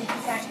champion?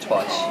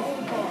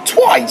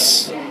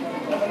 Twice?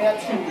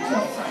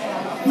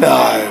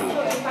 No.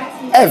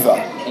 Ever?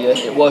 Yeah,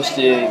 it was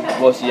the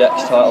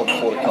X title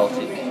before the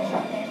Celtic.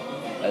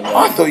 And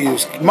I thought you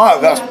was,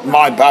 that's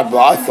my bad, but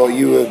I thought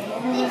you were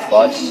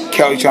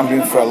Celtic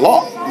champion for a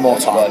lot more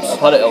times. I've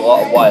had it a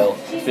while.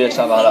 The first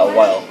time I had it a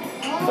while.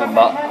 When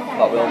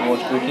Matt Wilmore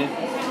was booking.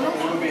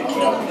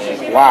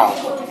 Wow.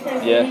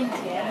 Yeah.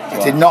 I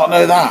did not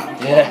know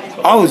that. Yeah.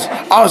 I was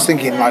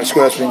thinking like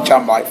Squirt's been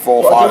champ like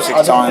 4, 5,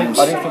 6 times.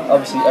 I don't think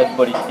obviously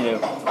everybody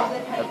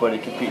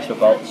competes for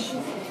belts.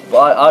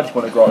 But I just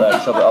want to go out there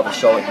and have a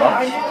solid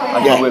match.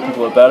 I know where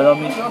people are better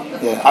than me.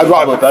 Yeah, I'd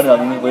rather people are better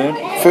than me learn.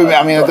 For me,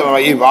 I mean, I don't know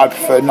about you, but I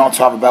prefer not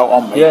to have a belt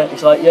on me. Yeah,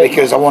 it's like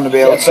because I want to be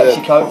able to. It affects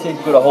your character.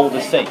 You've got to hold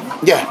this thing.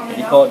 Yeah. And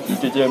you can't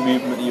just do a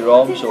movement with your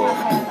arms, or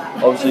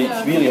obviously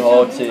it's really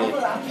hard to,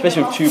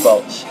 especially with 2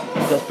 belts.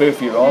 That's both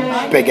of your arms.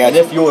 Big head. And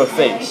if you're a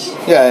face.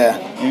 Yeah.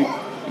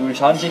 Your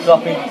hands are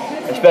clapping,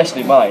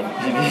 especially mine,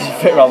 because it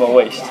fit around my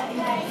waist. I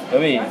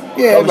mean,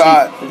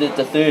 obviously, but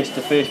the first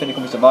thing that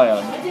comes to my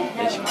hand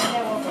is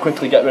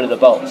quickly get rid of the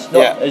belts. You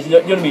know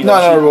what I mean? No,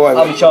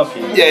 I'm a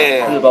champion.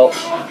 Yeah. Rid of the belts,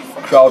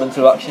 crowd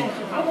interaction.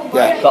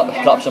 Yeah.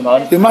 Clap some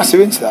hands. You're massive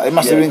into that.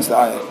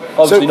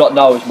 Obviously not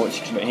now as much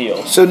because I'm a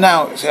heel. So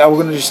now, we're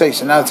going to just say,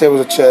 so now the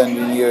tables are turned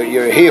and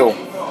you're a heel,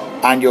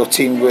 and you're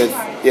teamed with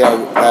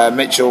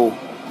Mitchell,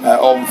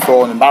 Alton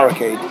Thorne, and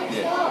Barricade.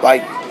 Yeah.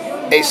 Like,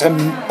 it's a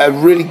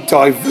really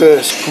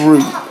diverse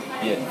group.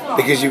 Yeah.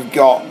 Because you've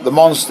got the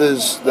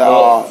monsters that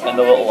are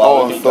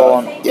Alton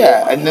Thorne,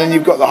 and then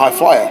you've got the high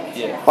flyer.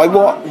 Yeah. Like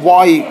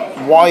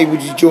why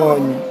would you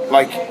join?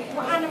 Like,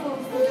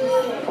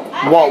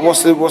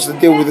 what's the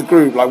deal with the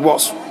group? Like,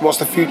 what's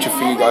the future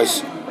for you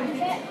guys?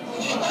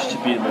 Just to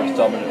be the most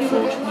dominant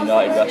force in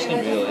United Wrestling,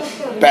 really.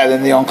 Better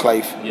than the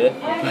Enclave. Yeah.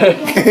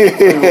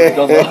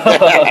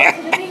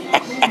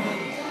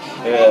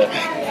 Yeah.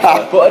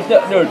 But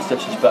no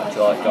disrespect to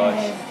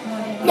guys.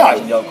 No.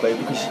 In the Enclave,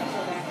 because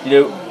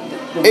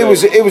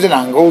it was an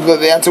angle that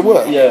they had to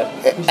work. Yeah.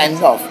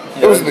 End off.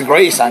 It wasn't the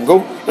greatest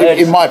angle.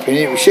 In my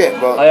opinion, it was shit.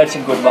 But I had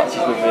some good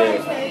matches with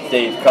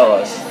Dave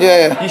Callas.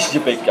 Yeah. He's just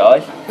a big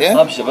guy. Yeah.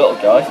 I'm just a little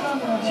guy.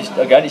 It's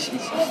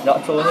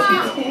natural,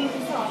 isn't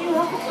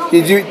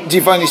it? Do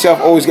you find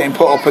yourself always getting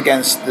put up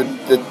against the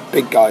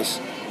big guys?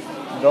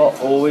 Not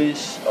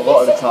always. A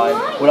lot of the time.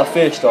 When I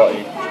first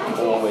started,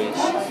 always.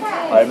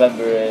 I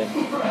remember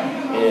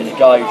the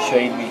guy who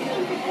trained me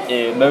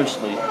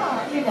mostly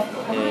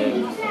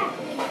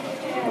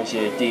was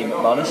Dean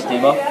McManus,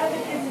 D-Mac,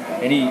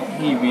 and he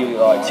really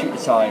took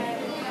the time.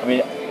 I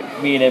mean,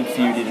 me and him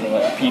feuded in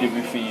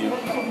PWFU,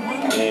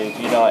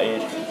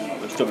 United,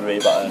 with WWE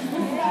back then.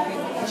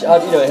 So,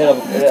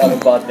 it had a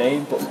bad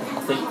name, but I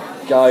think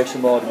guys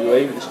from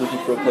RWA were just looking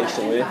for a place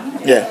to live.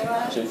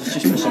 Yeah. So it's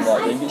just for some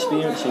ring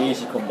experience, so he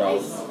used to come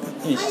down,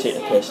 he used to take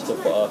the piss and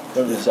stuff like that.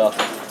 Remember himself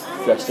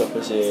dressed up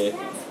as dressed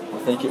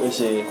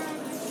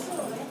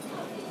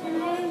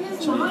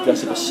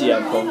up as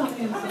CM Punk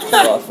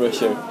for a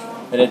show.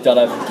 And then Dan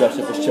Evans dressed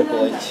up as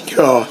Triple H.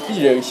 God.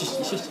 It's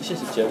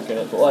just a joke,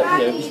 innit? But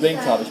it's ring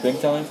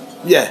time.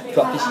 Yeah.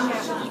 Practice.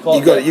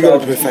 You got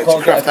to perfect you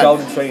can't get a crowd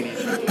that. in training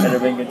and a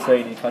ring in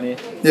training, can you?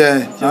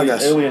 Yeah, so I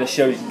guess. Only in a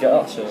show you can get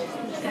that, so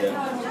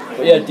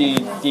But yeah,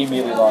 Dean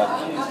really I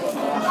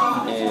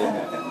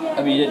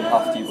mean, he didn't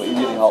have to, but he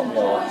really helped me a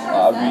lot. I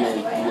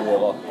really a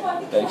lot.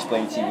 They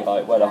explained to me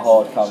where the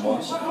hard cam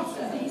was.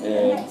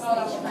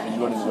 When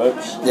you're running the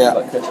ropes, yeah.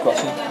 Chris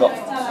Crossing,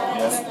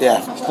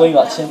 Yeah. Explain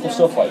simple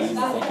stuff you didn't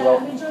think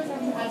about.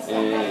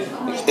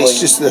 It's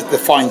just the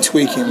fine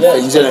tweaking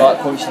things, isn't it? Like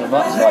points in the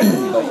match, like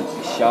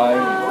shine,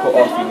 cut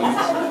off your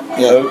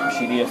knees, ropes,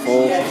 your near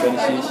falls, your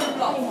finishes.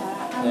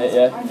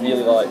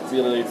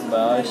 Really opened my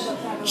eyes.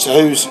 So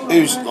who's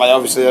like,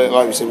 obviously,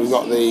 like we said, we've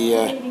got the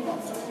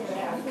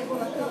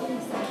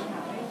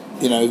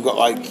we've got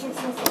like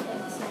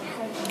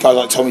guys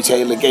like Tommy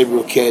Taylor,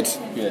 Gabriel Kidd.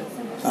 Yeah.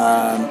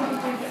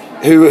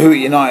 Who at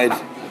United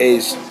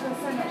is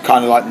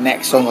kind of like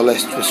next on the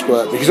list for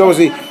Squirt, because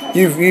obviously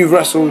you've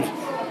wrestled,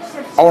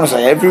 I want to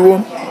say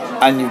everyone,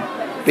 and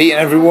you've beaten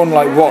everyone.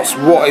 Like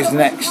what is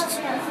next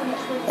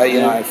at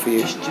United for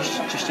you?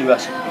 Just to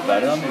wrestle people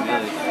better than me,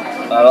 really.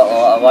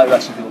 I like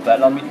wrestling people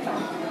better than me.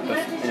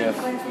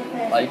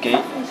 But like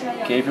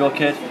Gabriel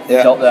Kidd,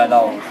 he's out there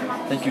now.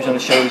 I think he was on the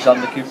show with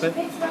Xander Cooper.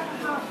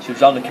 So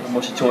Xander Cooper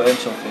must have taught him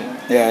something.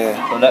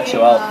 Yeah. So next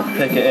year I'll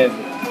pick it in.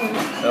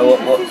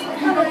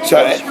 So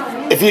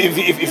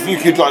if you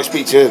could like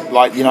speak to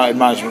like United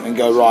management and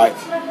go, right,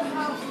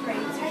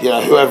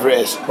 whoever it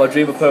is. My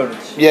dream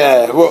opponents.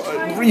 Yeah. Well,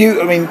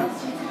 I mean,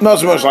 not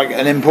so much like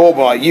an import,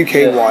 but like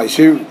UK wise,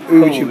 who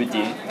would you?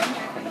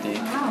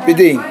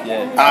 Bedeen.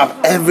 Yeah. Out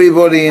of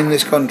everybody in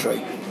this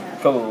country.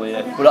 Probably,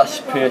 yeah. Well, that's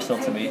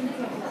personal to me.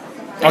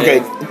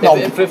 Okay,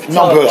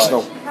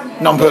 non-personal.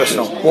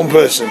 Non-personal. One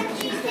person.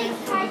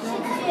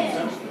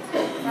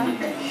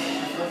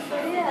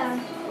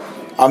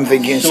 I'm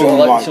thinking someone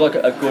like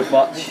a good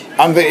match.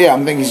 I'm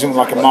thinking someone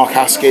like a Mark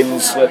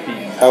Haskins,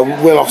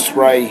 Will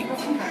Ospreay.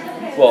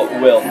 Well,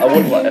 Will. I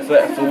wouldn't like if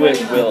it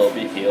works. Will, it'll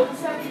be heel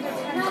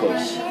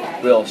because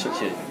Will's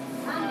such a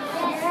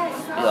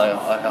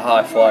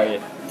high flyer.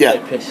 Yeah.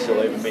 It pisses all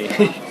over me. You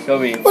know what I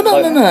mean? Well,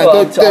 no.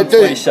 I'm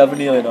 27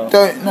 nearly now.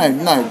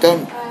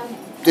 Don't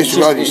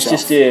disregard yourself.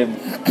 It's just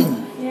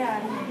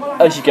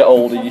as you get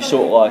older, you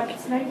sort of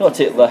like not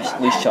take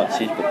least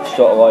chances, but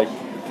sort of like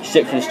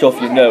stick to the stuff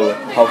you know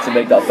how to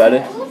make that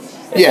better.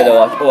 Instead of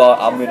like,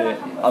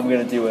 I'm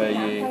gonna do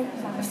a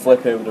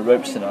flip over the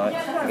ropes tonight,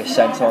 like a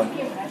senton,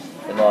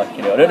 and like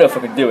I don't know if I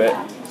can do it,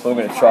 so I'm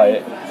gonna try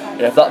it.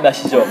 And if that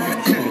messes up, you're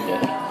just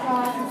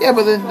yeah,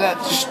 but then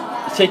that's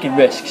you're taking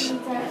risks.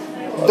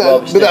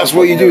 But that's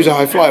what you do as a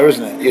high flyer,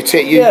 isn't it?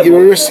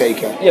 You're a risk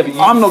taker. Yeah, but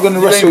I'm not going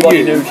to wrestle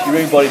you. Your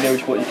own body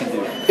knows what you can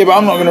do. Yeah, but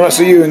I'm not going to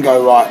wrestle you and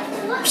go, right,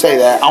 stay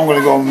there, I'm going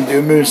to go and do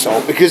a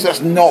moonsault, because that's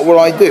not what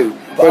I do.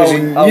 But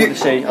I'm going to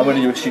say, I'm going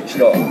to do a shoot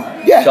star.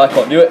 Yeah. So I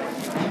can't do it.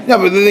 No,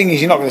 but the thing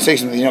is, you're not going to say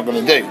something you're not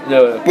going to do.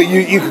 No. But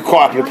you could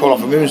quite happily pull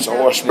off a moonsault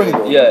or a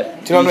springboard. Yeah.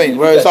 Do you know what I mean?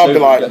 Whereas I'd be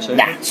like,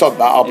 nah, sod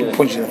that, I'll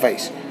punch you in the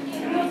face.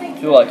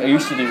 Like, I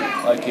used to do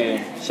like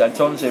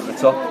sentons over the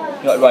top,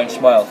 like Ryan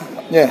Smile.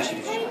 Yeah.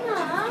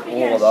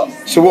 All of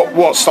that. So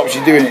what stops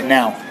you doing it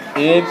now?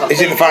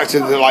 Is it the fact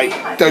that like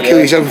don't kill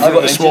yourself in front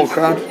of a small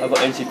crowd? I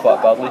got injured quite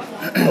badly.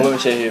 I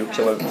won't say who, because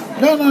I won't.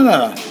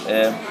 No.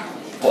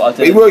 But I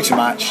did. You worked a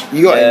match.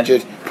 You got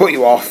injured. Put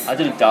you off. I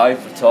did a dive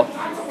for the top.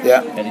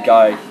 Yeah. And the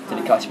guy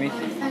didn't catch me.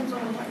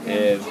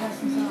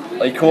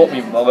 He caught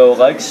me with my lower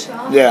legs.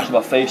 Yeah. So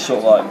my face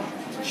sort of like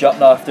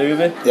jackknifed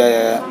over.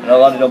 Yeah. And I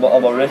landed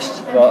on my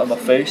wrist, on my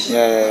face.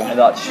 Yeah. And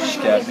that just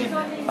scared me.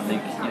 I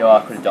think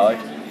I could have died.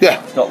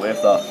 Yeah. It's not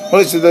worth that.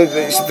 Well, it's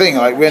the thing,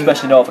 like when...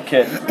 Especially not for a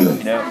kid,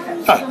 No,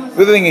 but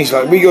the thing is,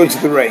 like, we go into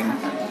the ring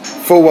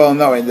full well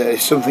knowing that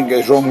if something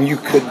goes wrong, you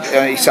could...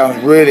 it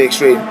sounds really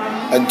extreme,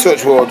 and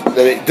touch wood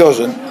that it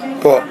doesn't,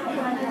 but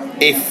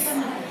if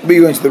we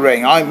go into the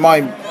ring,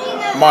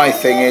 my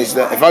thing is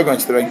that if I go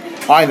into the ring,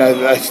 I know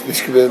that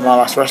this could be my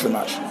last wrestling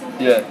match.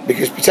 Yeah.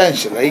 Because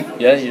potentially...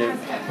 Yeah, you do.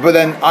 But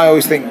then I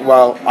always think,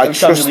 well, I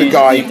trust the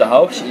guy. Leave the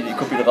house, it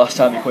could be the last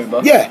time you're coming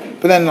back. Yeah,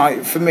 but then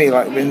like for me,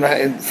 like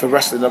for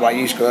wrestling, I might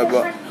use Kurt,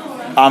 but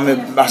I'm a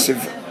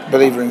massive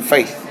believer in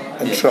faith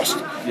and trust.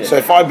 Yeah. So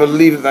if I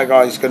believe that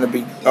guy is going to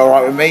be all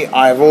right with me,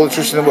 I have all the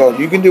trust in the world.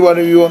 You can do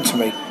whatever you want to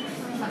me,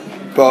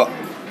 but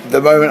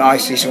the moment I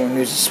see someone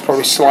who's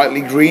probably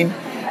slightly green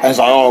and it's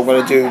like, oh, I'm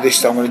going to do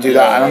this, I'm going to do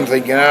that, and I'm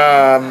thinking,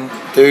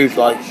 dude,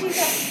 like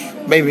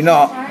maybe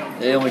not.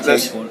 It only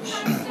takes once.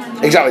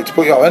 Exactly, to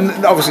put you off,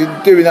 and obviously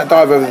doing that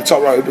dive over the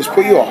top rope has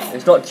put you off.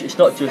 It's not just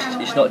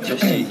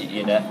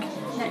your neck.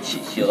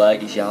 It's your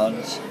leg. It's your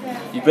hands.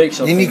 You break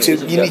something. You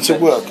need to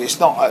work. It's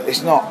not.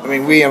 I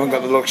mean, we haven't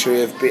got the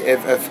luxury of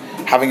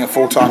having a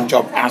full-time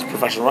job as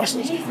professional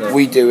wrestlers. No.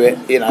 We do it,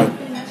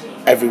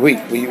 every week.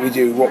 We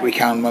do what we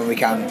can when we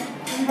can,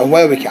 and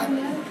where we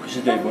can. Because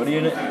there's no money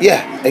in it.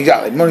 Yeah,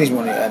 exactly. Money's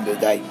money at the end of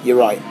the day. You're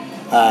right.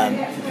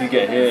 If you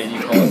get here and you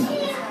can't.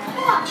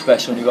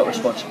 Especially when you've got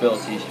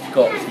responsibilities. If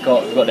you've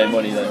got no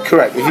money then.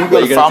 Correct. If you've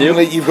got a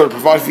family, you've got to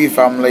provide for your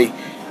family,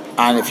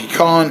 and if you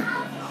can't,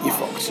 you're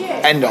fucked.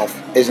 End of,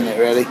 isn't it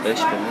really?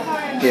 Basically.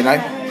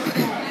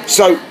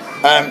 So,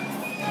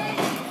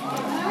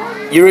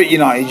 you're at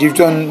United. You've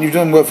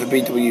done work for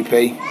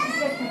BWP,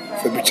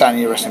 for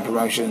Britannia Wrestling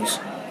Promotions.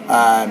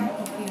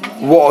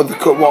 What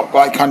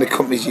kind of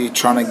companies are you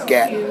trying to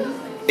get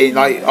in?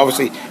 Like,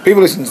 obviously,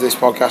 people listen to this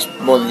podcast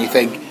more than you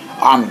think.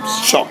 I'm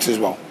shocked as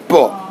well,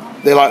 but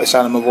they like the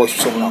sound of my voice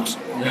for someone else.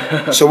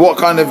 So what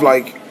kind of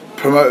like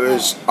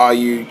promoters are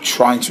you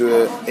trying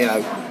to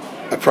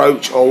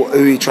approach, or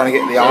who are you trying to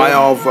get the eye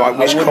of? Like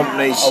which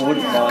companies? I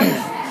wouldn't mind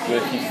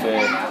working for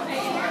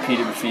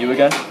PWFU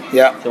again.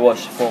 Yeah. There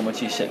was former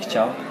G6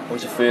 champ. I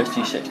was the first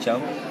G6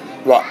 champ.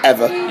 What,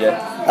 ever?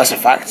 Yeah. That's a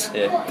fact.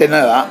 Yeah. Didn't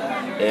know that.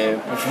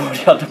 I've already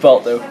had the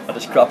belt though. I had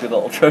this crappy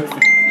little trophy.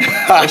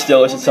 It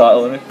still has a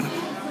title in it.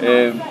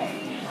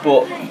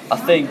 But I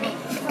think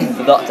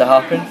for that to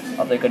happen,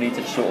 I think I need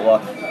to sort of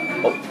like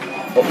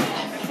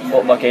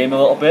up my game a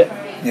little bit.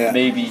 Yeah.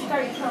 Maybe,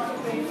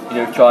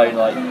 try and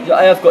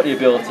I have got the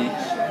ability.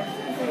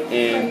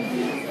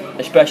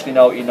 Especially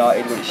now at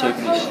United when it's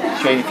open its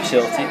training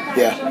facility.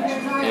 Yeah.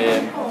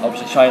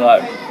 Obviously trying to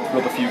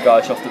rub a few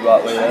guys off the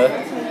right way there.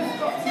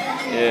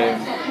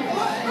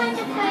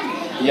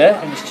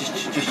 And it's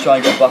just try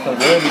and get back on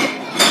the road.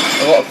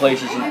 A lot of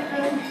places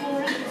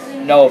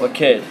now of a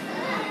kid,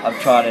 I'm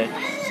trying to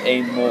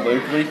aim more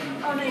locally.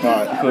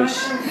 Right. Because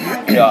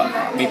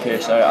me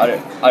personally, I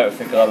don't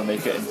think I'll ever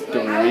make it in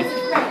WWE.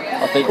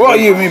 I think. Well,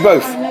 you and me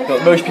both.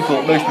 But most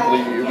people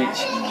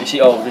you see,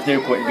 there's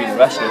no point in being a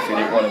wrestler if you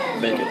don't want to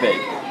make it big.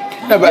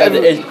 No, but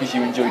it is because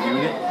you enjoy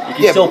doing it. You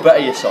can still better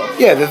yourself.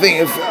 Yeah, the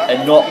thing of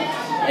and not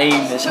aim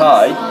as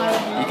high.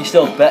 You can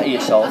still better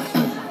yourself,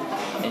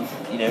 and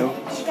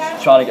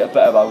trying to get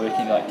better by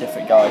working like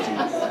different guys and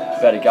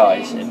better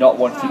guys, and not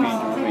wanting to be in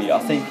WWE. I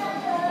think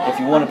if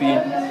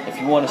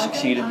you want to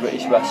succeed in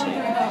British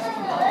wrestling,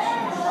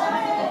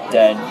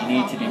 then you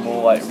need to be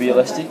more like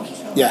realistic.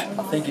 Yeah.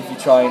 I think if you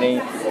try and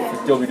aim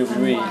for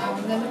WWE,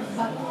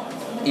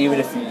 even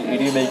if you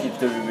do make it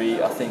to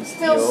WWE, I think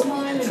your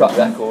track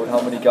record,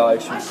 how many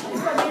guys from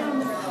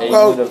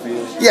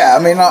yeah, I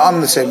mean, I'm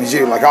the same as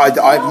you. Like,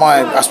 my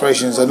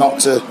aspirations are not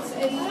to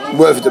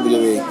work for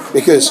WWE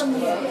because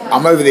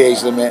I'm over the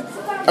age limit.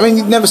 I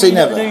mean, never say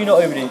never. No, you're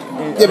not over the age.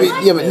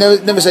 Yeah, but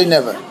never say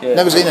never. Yeah.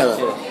 Never say never.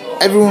 Yeah.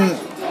 Everyone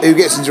who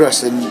gets into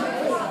wrestling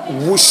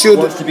wants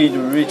to be in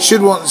WWE.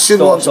 Should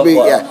want to be.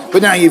 Yeah,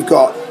 but now you've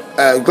got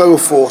Global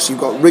Force, you've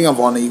got Ring of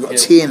Honor, you've got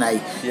TNA,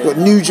 you've got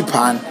New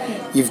Japan,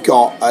 you've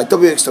got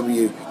WXW,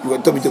 you've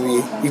got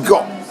WWE, you've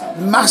got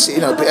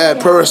massive,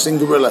 Pro Wrestling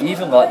Guerrilla.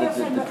 Even like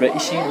the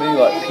British scene, really,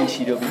 like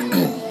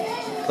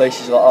PCW,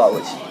 places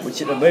like that,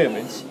 which at the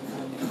moment,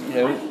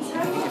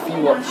 if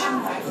you watch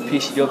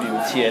PCW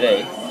and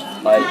TNA,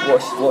 like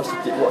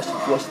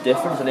what's the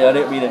difference? I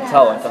don't mean in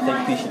talent. I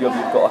think PCW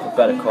have got like a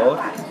better card.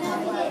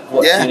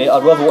 TNA,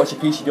 I'd rather watch a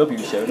PCW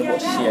show than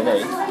watch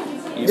TNA.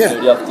 Even though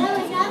they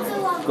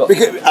have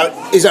because,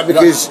 is that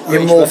because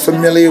you're more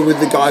familiar with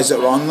the guys that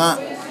are on that?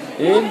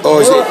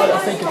 Or is it? I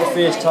think of the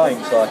first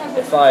times, like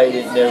if I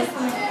didn't know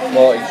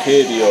Martin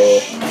Kirby or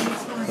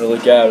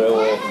Ligero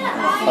or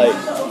like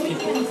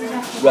people,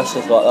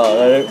 wrestlers like that,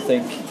 I don't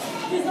think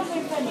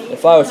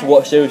if I were to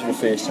watch those for the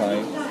first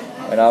time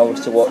and I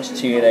was to watch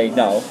TNA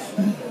now, I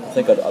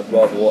think I'd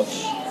rather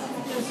watch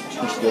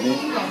PCW.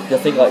 Because I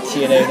think like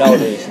TNA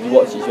nowadays, and you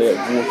watch it, it's very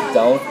watered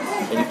down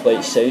and you play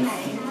it safe.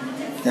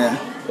 Yeah.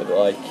 But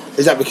like,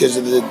 is that because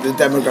of the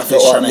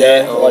demographics trying to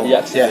hit? Like the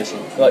activism.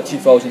 Like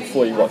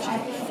 2004, you watch it.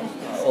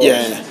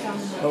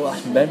 Oh,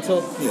 that's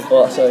mental. Yeah.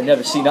 I've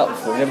never seen that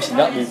before. Never seen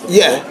that move before.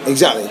 Yeah,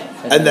 exactly.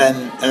 And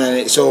then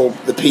it's all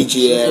the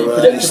PG era.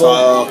 And it's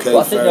like, okay. But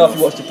I think now if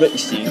you watch the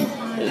British team,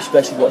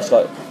 especially watch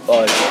like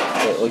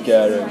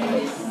Ligero,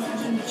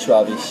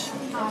 Travis,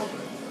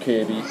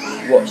 Kirby,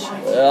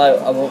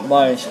 I'm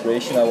my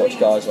inspiration. I watch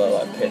guys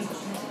like Pitt.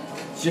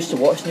 Just to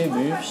watch new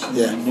moves,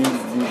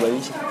 new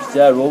ways.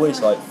 They're always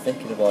like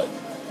thinking of like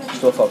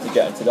stuff how to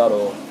get into that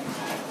or.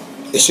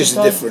 It's just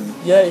a different.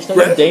 Yeah, it's not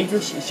even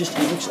dangerous. It's just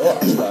it looks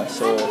that's nice.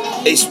 So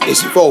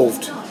it's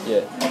evolved.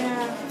 Yeah.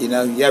 You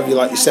have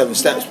your 7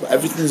 steps, but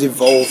everything's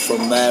evolved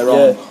from there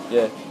on.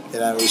 Yeah.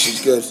 Which is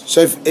good.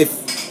 So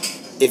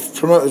if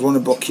promoters want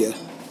to book you,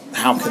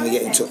 how can they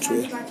get in touch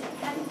with you?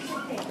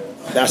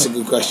 That's a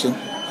good question.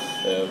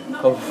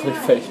 Probably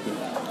Facebook.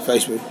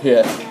 Facebook.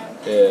 Yeah.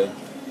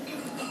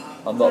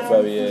 I'm not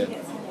very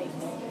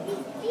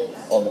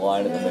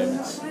online at the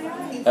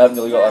moment. I haven't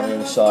really got my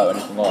own site or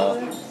anything like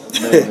that.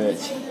 No,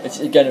 it's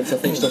I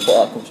think stuff like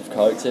that comes with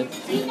character.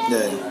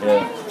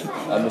 Yeah.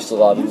 I'm just a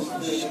lad who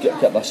just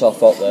get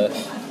myself out there,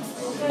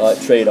 like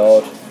train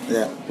hard,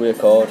 work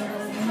hard.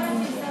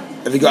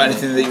 Have you got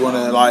anything that you want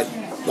to like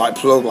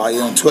plug, like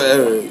on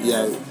Twitter or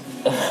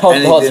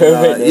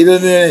anything? You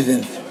don't do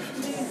anything.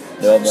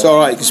 No, it's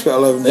alright. You can spit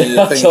all over me.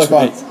 You think it's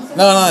fine?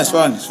 No, it's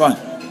fine. It's fine.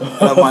 I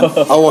don't mind.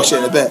 I'll watch it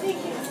in a bit.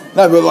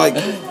 No, but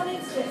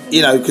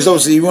because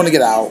obviously you want to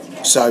get out,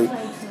 so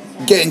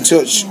get in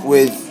touch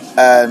with.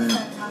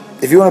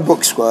 If you want to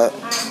book Squirt,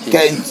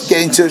 get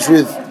in touch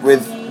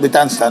with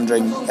Dan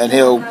Standring and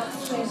he'll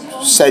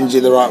send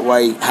you the right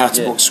way how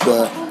to book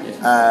Squirt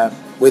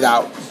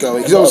without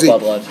going. Because obviously,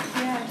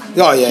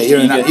 you're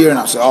an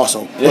absolute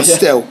arsehole. But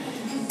still,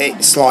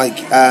 it's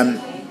like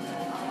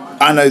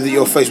I know that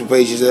your Facebook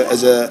page is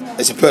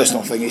a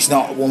personal thing. It's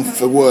not one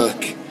for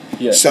work.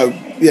 Yeah. So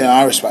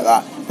I respect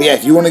that. But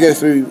if you want to go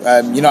through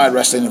United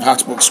Wrestling of how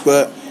to book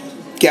Squirt,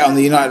 get on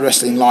the United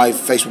Wrestling Live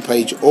Facebook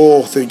page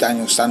or through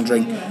Daniel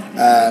Standring,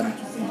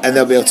 and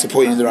they'll be able to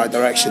point you in the right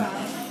direction.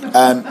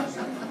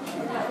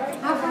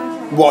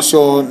 what's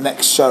your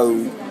next show?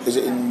 Is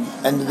it in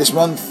end of this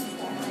month?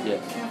 Yeah.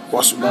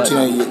 What's do you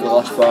know? The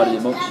last Friday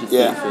of the month is the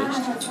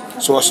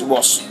 31st. So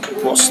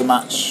what's the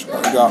match?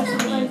 What we got?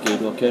 Me and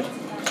Gabriel Kidd.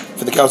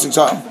 For the Celtic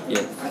title?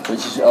 Yeah.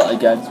 Which is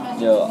again,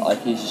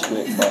 like he's just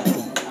great for.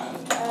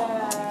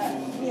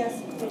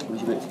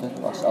 Who's your great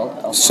for?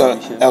 So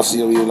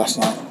LCW last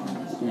night.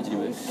 Who did he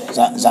with?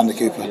 Xander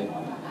Cooper.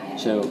 Yeah.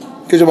 So.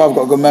 Good job. I've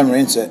got a good memory,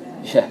 isn't it?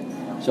 Yeah.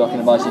 So I can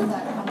imagine,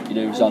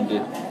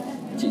 Xander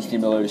teaching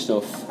him a load of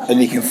stuff. And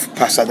he can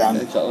pass that down.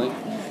 Exactly.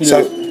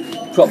 So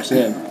props to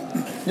him.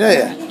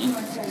 Yeah.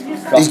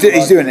 He's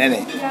doing it,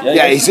 isn't he?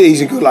 Yeah.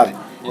 He's a good lad.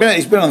 Yeah.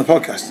 He's been on the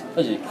podcast.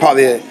 Has he? Part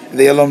of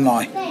the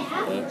alumni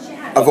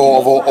of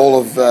all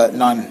of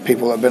 9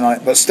 people that have been on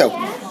it, but still.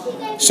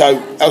 So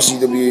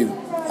LCW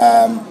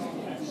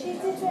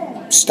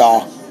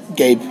star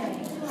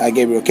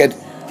Gabriel Kidd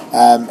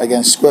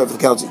against Squirt for the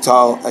Celtic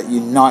title at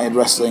United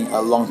Wrestling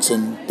at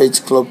Longton Bids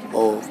Club,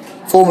 or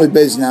formerly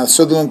Bids, now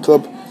Sutherland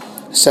Club.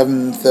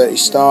 7:30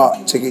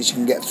 start. Tickets you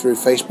can get through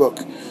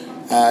Facebook.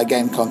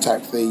 Again,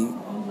 contact the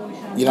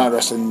United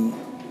Wrestling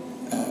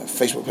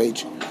Facebook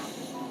page.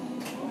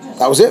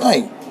 That was it,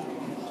 mate.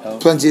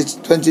 Plenty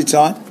of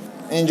time.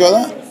 You enjoy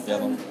that? Yeah,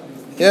 man.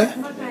 Yeah.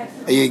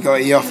 Are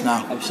you off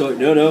now? I'm sorry.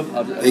 No.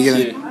 Are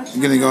you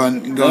gonna go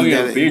and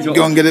get it?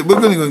 Go and get it.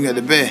 We're gonna go and get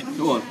the beer.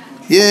 Go on.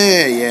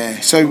 Yeah.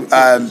 So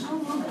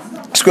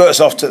Squirt us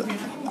off to.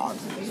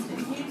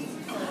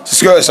 So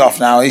Squirt us off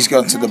now. He's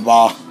gone to the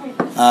bar.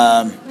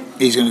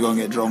 He's going to go and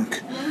get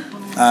drunk.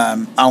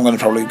 I'm going to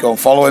probably go and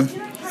follow him.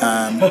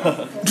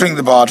 Drink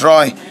the bar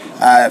dry.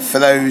 For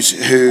those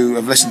who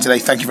have listened today,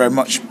 thank you very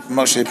much.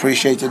 Muchly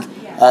appreciated.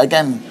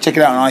 Again, check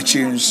it out on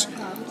iTunes,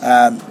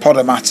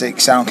 Podomatic,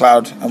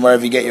 SoundCloud, and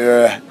wherever you get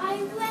your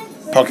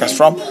podcast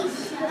from.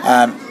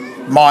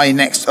 My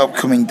next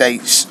upcoming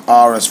dates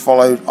are as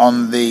followed.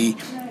 On the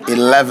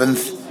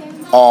 11th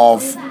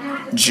of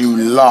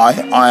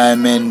July, I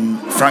am in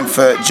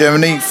Frankfurt,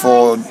 Germany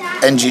for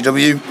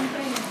NGW.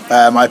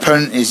 My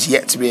opponent is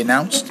yet to be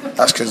announced.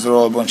 That's because they're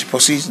all a bunch of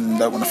pussies and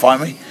don't want to fight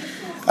me.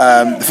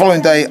 The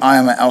following day, I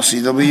am at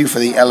LCW for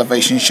the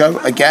Elevation show.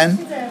 Again,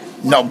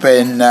 not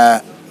been.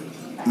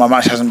 My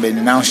match hasn't been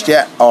announced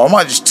yet. Or I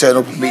might just turn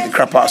up and beat the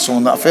crap out of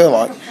someone that I feel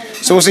like.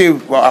 So we'll see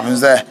what happens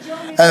there.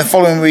 And the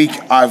following week,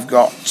 I've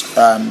got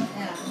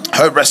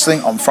Hope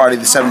Wrestling on Friday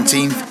the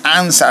 17th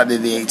and Saturday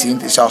the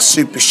 18th. It's our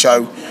Super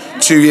Show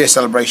 2-year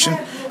celebration,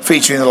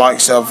 featuring the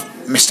likes of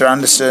Mr.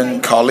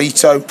 Anderson,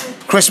 Carlito,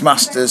 Chris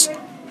Masters,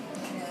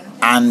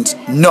 and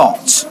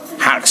not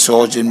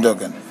Hacksaw Jim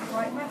Duggan.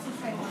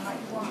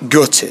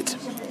 Gutted.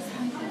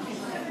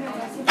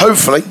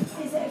 Hopefully,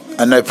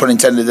 and no pun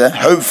intended there,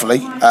 hopefully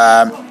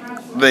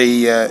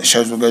the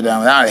shows will go down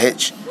without a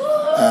hitch.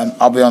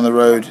 I'll be on the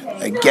road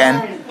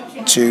again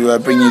to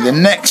bring you the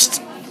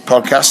next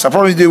podcast. I'll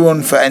probably do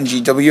one for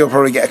NGW. I'll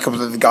probably get a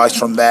couple of the guys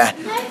from there.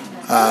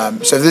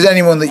 So if there's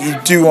anyone that you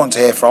do want to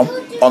hear from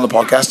on the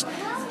podcast,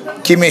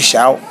 give me a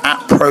shout at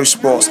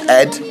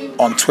ProSportsEd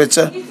on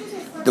Twitter,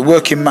 The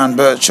Working Man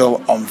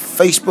Birchall on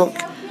Facebook.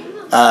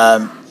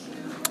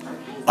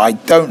 I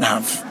don't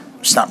have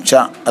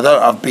Snapchat. I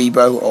don't have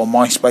Bebo or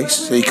MySpace,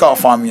 so you can't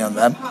find me on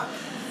them.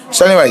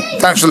 So anyway,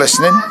 thanks for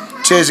listening.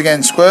 Cheers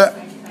again, Squirt.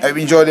 Hope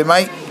you enjoyed it,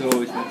 mate.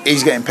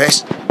 He's getting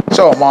pissed.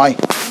 So am I.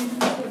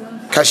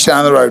 Catch you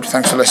down the road.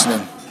 Thanks for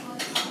listening.